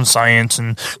ideas and science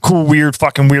and cool, weird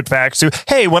facts to,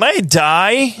 hey, when I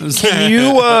die, can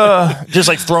you just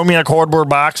like throw me in a cardboard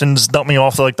box and just dump me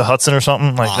off to like the Hudson or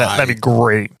something like that? That'd be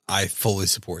great. I fully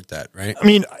support that. Right. I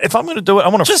mean, if I'm going to do it, I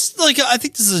want to just like, I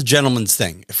think this is a gentleman's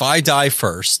thing. If I die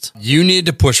first, you need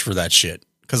to push for that shit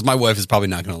because my wife is probably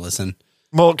not going to listen.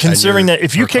 Well, considering that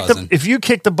if you kick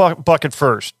the bucket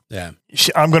first, yeah,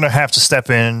 I'm going to have to step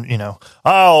in, you know,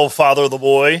 I'll father the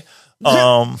boy.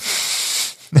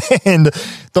 And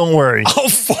don't worry. I'll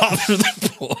father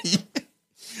the boy.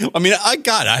 I mean,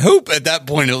 I hope at that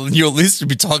point you'll at least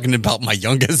be talking about my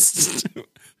youngest,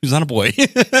 who's not a boy.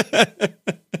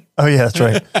 Oh yeah, that's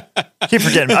right. I keep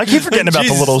forgetting about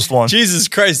the littlest one. Jesus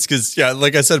Christ. Cause yeah,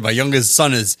 like I said, my youngest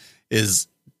son is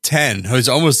 10, who's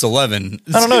almost 11.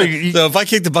 I don't know. So if I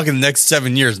kick the bucket in the next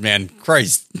 7 years, man,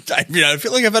 Christ, I mean, I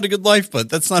feel like I've had a good life,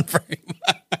 but that's not very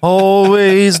much.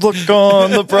 Always look on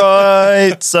the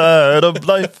bright side of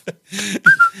life.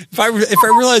 If I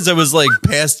realized I was like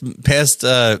past,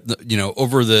 you know,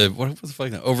 over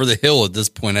the hill at this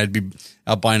point, I'd be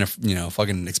out buying a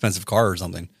fucking expensive car or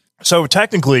something. So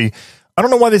technically, I don't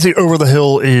know why they say over the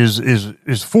hill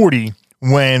is 40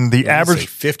 when the average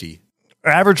 50.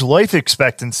 Average life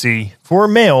expectancy for a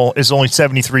male is only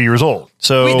 73 years old.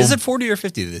 So wait, is it 40 or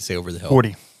 50? Did they say over the hill?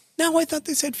 40. No, I thought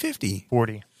they said 50.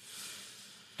 40.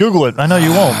 Google it. I know you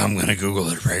won't. I'm going to Google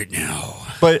it right now.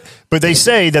 But they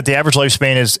say that the average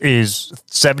lifespan is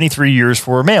 73 years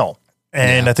for a male.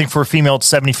 And I think for a female, it's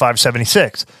 75,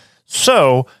 76.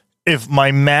 So if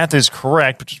my math is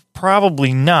correct, which is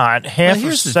probably not, half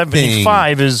of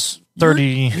 75 is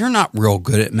 30. You're not real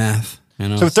good at math. You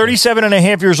know, so 37 and a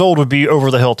half years old would be over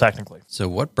the hill, technically. So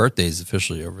what birthday is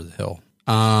officially over the hill?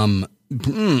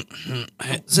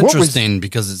 It's interesting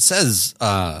because it says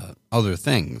other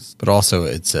things, but also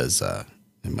it says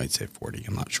it might say 40.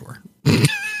 I'm not sure.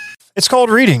 It's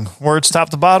called reading. Words top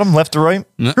to bottom, left to right.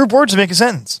 No. Group words to make a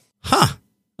sentence. Huh.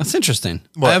 That's interesting.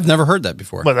 I've never heard that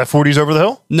before. What, that 40's over the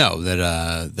hill? No,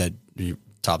 that you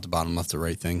top to bottom, left to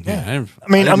right thing. Yeah.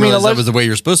 I mean, unless, that was the way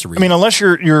you're supposed to read. I mean, unless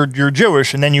you're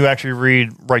Jewish and then you actually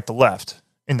read right to left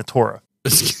in the Torah.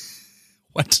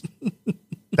 What?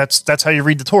 That's how you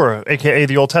read the Torah, aka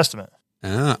the Old Testament.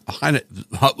 I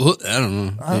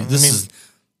don't know.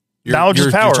 Knowledge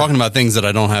is power. You're talking about things that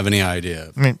I don't have any idea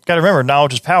of. I mean, got to remember,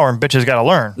 knowledge is power, and bitches got to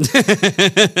learn.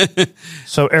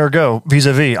 So, ergo,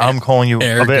 vis-a-vis, I'm calling you a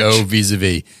bitch. Ergo,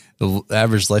 vis-a-vis. The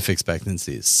average life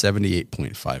expectancy is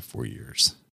 78.54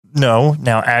 years. No,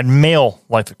 now add male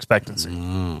life expectancy.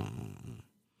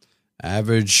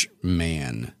 Average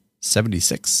man,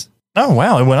 76. Oh,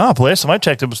 wow, it went up. Last time I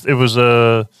checked, it was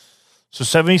so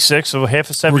 76, so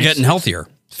half of 70. We're getting healthier.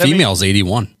 70. Females,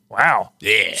 81. Wow.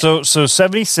 Yeah. So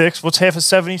 76, what's half of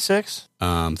 76?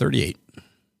 38.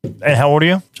 And how old are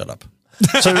you? Shut up.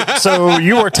 So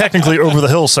you are technically over the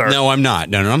hill, sir. No, I'm not.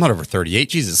 No, I'm not over 38.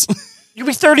 Jesus. You'll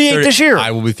be 38 this year.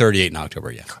 I will be 38 in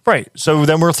October, yeah. Right. So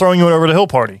then we're throwing you an over the hill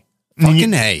party.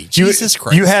 Fucking hey. Jesus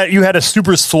Christ. You had a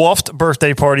super soft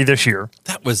birthday party this year.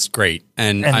 That was great.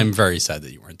 And I'm very sad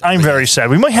that you weren't there. I'm very sad.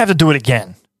 We might have to do it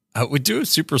again. We'd do a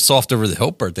super soft over the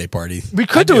hill birthday party. We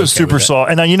could do a super soft.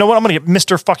 And now you know what? I'm going to get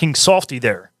Mr. fucking Softy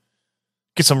there.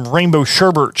 Get some rainbow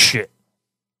sherbet shit.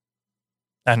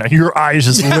 I know your eyes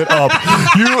just lit up.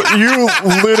 You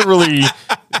literally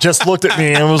just looked at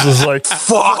me and was just like,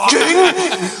 Fucking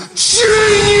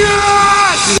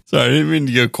genius! Sorry, I didn't mean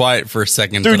to go quiet for a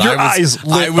second. Dude, but your eyes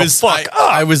lit the fuck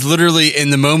up. I was literally in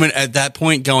the moment at that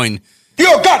point going,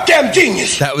 You're a goddamn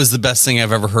genius! that was the best thing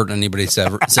I've ever heard anybody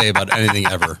say about anything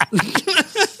ever.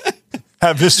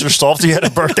 have Mr. Softy at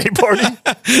a birthday party?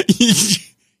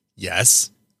 Yes.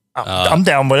 I'm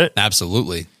down with it.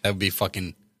 Absolutely. That would be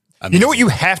fucking amazing. You know what you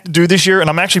have to do this year? And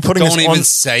I'm actually putting Don't this even on.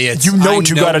 say it. You know what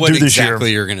you got to do this year.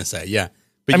 Exactly you're going to say. Yeah.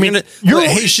 But I mean,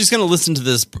 hey, she's going to listen to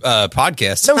this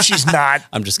podcast. No, she's not.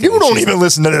 I'm just kidding. You don't She's even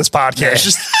listen to this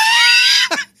podcast.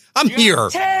 I'm here.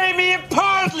 Tear me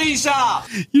apart, Lisa!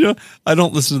 You know, I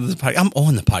don't listen to this podcast. I'm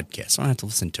on the podcast. I don't have to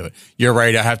listen to it. You're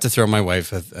right. I have to throw my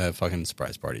wife a fucking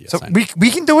surprise party. Yes, So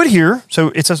we can do it here. So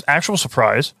it's an actual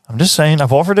surprise. I'm just saying.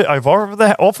 I've offered it. I've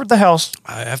offered the house.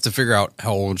 I have to figure out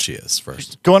how old she is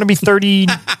first. Going to be 30.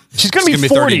 She's going to be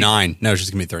 40. 39. No, she's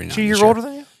going to be 39. She's a year older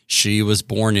than you? She was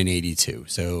born in 82.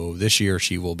 So this year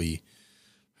she will be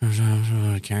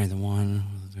carry the one.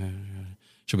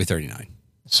 She'll be 39.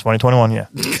 It's 2021. Yeah.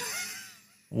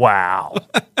 Wow.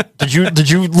 Did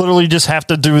you literally just have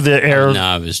to do the air? No,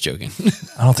 I was joking.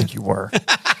 I don't think you were.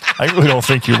 I really don't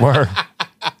think you were.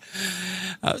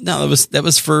 No, that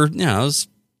was for it was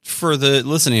for the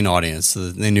listening audience, so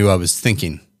that they knew I was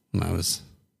thinking.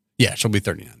 She'll be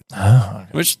 39. Oh, okay.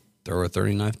 Which throw her a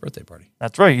 39th birthday party.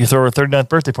 That's right. You throw her a 39th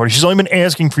birthday party. She's only been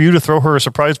asking for you to throw her a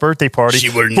surprise birthday party. She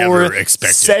would for never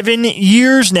expect it. 7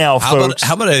 years now, folks.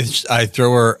 How about I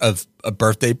throw her a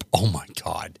birthday? Oh my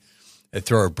God. I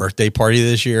throw her a birthday party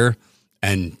this year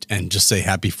and just say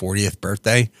happy 40th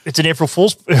birthday. It's an April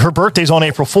Fool's. Her birthday's on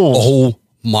April Fool's. Oh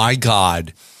my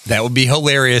God. That would be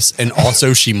hilarious. And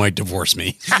also she might divorce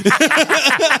me.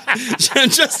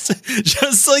 just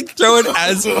like throw it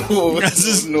as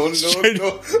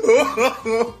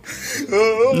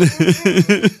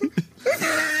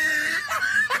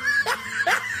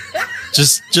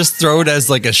Just throw it as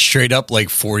like a straight up like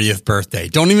 40th birthday.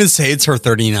 Don't even say it's her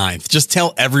 39th. Just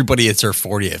tell everybody it's her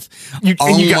 40th. You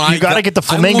got to get the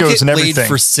flamingos and everything. Laid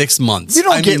for 6 months. You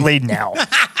don't get laid now.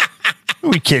 Who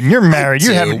are we kidding? You're married.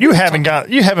 You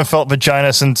haven't felt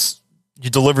vagina since you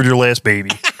delivered your last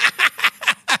baby.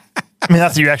 I mean,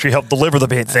 not that you actually helped deliver the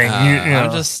big thing.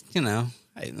 I'm just,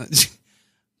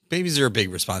 babies are a big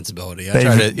responsibility.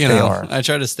 I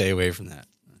try to stay away from that.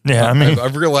 Yeah, I mean,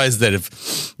 I've realized that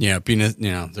if penis,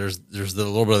 there's a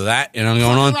little bit of that, going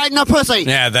on. Right in the pussy.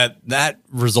 Yeah, that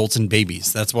results in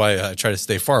babies. That's why I try to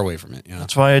stay far away from it.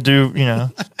 That's why I do.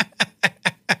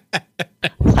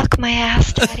 Fuck my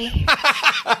ass, Daddy.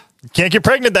 You can't get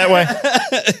pregnant that way.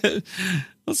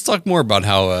 Let's talk more about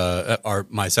how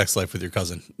my sex life with your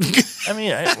cousin. I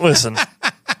mean, listen.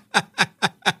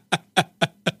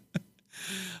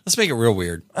 Let's make it real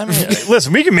weird. I mean,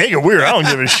 listen, we can make it weird. I don't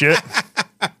give a shit.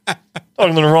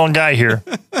 Talking to the wrong guy here.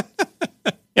 You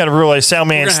got to realize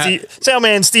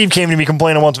Soundman Steve came to me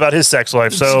complaining once about his sex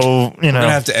life. So, We're going to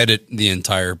have to edit the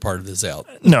entire part of this out.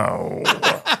 No.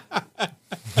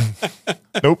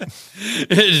 Nope.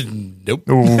 Nope.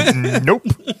 Nope.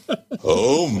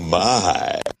 Oh my.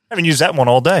 I haven't used that one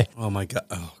all day. Oh my God.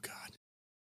 Oh God.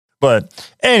 But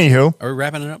anywho, are we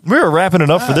wrapping it up? We're wrapping it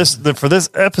up for this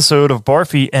episode of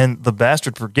Barfy and the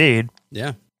Bastard Brigade.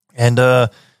 Yeah. And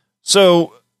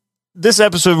so this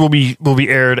episode will be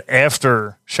aired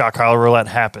after Shot Collar Roulette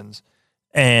happens.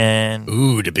 And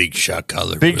the big Shot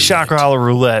Collar Shot Collar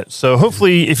Roulette. So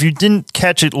hopefully if you didn't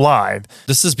catch it live.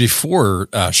 This is before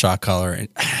Shot Collar. And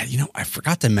I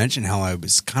forgot to mention how I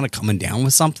was kind of coming down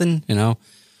with something,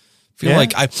 feel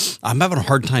like I'm having a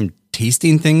hard time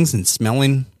tasting things and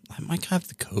smelling. I might have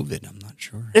the COVID. I'm not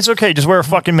sure. It's okay. Just wear a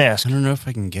fucking mask. I don't know if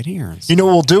I can get here. You know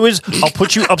what we'll do is I'll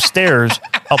put you upstairs.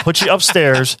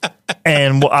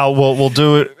 And we'll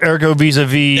do it ergo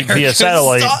vis-a-vis via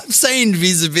satellite. Stop saying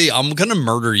vis-a-vis. I'm gonna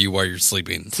murder you while you're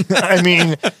sleeping. I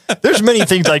mean, there's many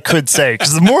things I could say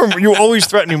because the more you always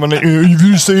threaten me when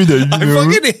you say that. I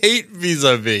fucking hate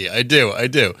vis-a-vis. I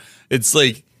do. It's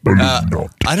like.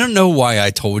 I don't know why I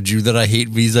told you that I hate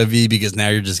vis-a-vis because now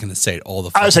you're just going to say it all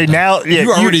the time. I would say now, yeah,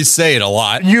 you already say it a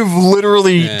lot. You've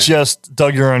literally just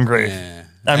dug your own grave. Yeah.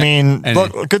 I mean,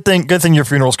 look, good thing your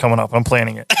funeral's coming up. I'm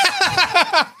planning it.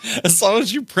 As long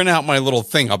as you print out my little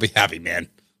thing, I'll be happy, man.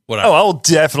 Whatever. Oh, I'll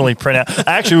definitely print out.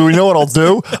 Actually, you know what I'll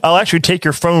do? I'll actually take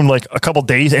your phone like a couple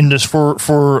days and just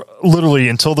for literally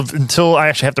until I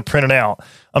actually have to print it out,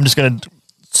 I'm just going to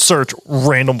search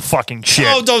random fucking shit.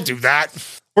 Oh, don't do that.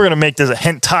 We're going to make this a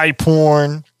hentai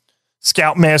porn,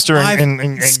 Scoutmaster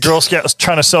and Girl Scouts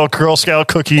trying to sell Girl Scout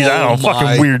cookies. I don't know,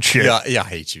 fucking weird shit. Yeah, I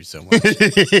hate you so much. I'm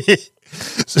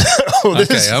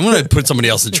going to put somebody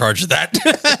else in charge of that.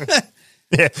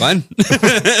 Yeah. Fine.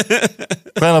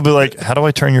 Then I'll be like, how do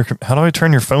I turn your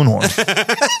phone on?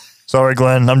 Sorry,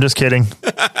 Glenn. I'm just kidding.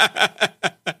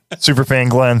 Super fan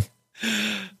Glenn.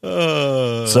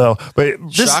 But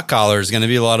this Shock Collar is going to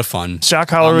be a lot of fun. Shock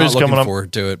Collar is coming up. I'm looking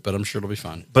forward to it, but I'm sure it'll be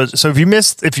fun. But so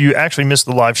if you actually missed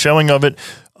the live showing of it,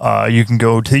 you can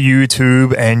go to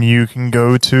YouTube and you can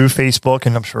go to Facebook,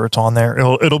 and I'm sure it's on there.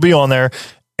 It'll be on there.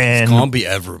 And it's going to be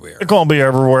everywhere. It's going to be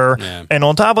everywhere. Yeah. And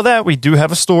on top of that, we do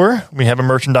have a store. We have a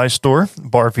merchandise store,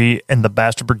 Barfy and the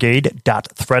Bastard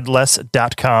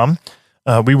Brigade.threadless.com.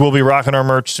 We will be rocking our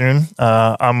merch soon.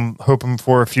 I'm hoping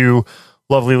for a few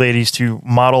lovely ladies to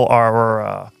model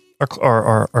our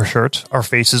shirts, our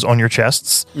faces on your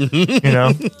chests. You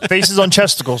know, faces on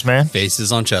chesticles, man.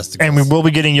 Faces on chesticles. And we will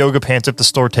be getting yoga pants if the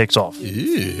store takes off.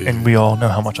 Ew. And we all know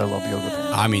how much I love yoga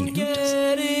pants. I mean, who doesn't?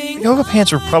 Yoga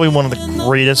pants are probably one of the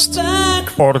greatest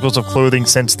articles of clothing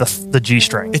since the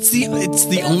G-string. It's the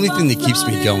only thing that keeps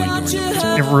me going during the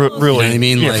winter. It really, You know what I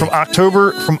mean? Yeah, Like- from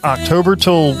October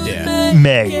till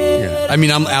May. Yeah. I mean,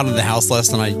 I'm out of the house less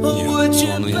than I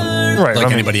normally am, Right, like I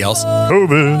mean- anybody else.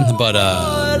 COVID. But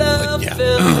yeah.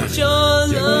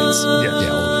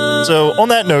 Yeah. So on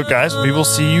that note, guys, we will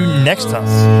see you next time.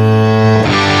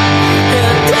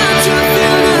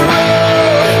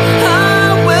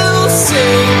 I will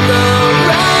sing.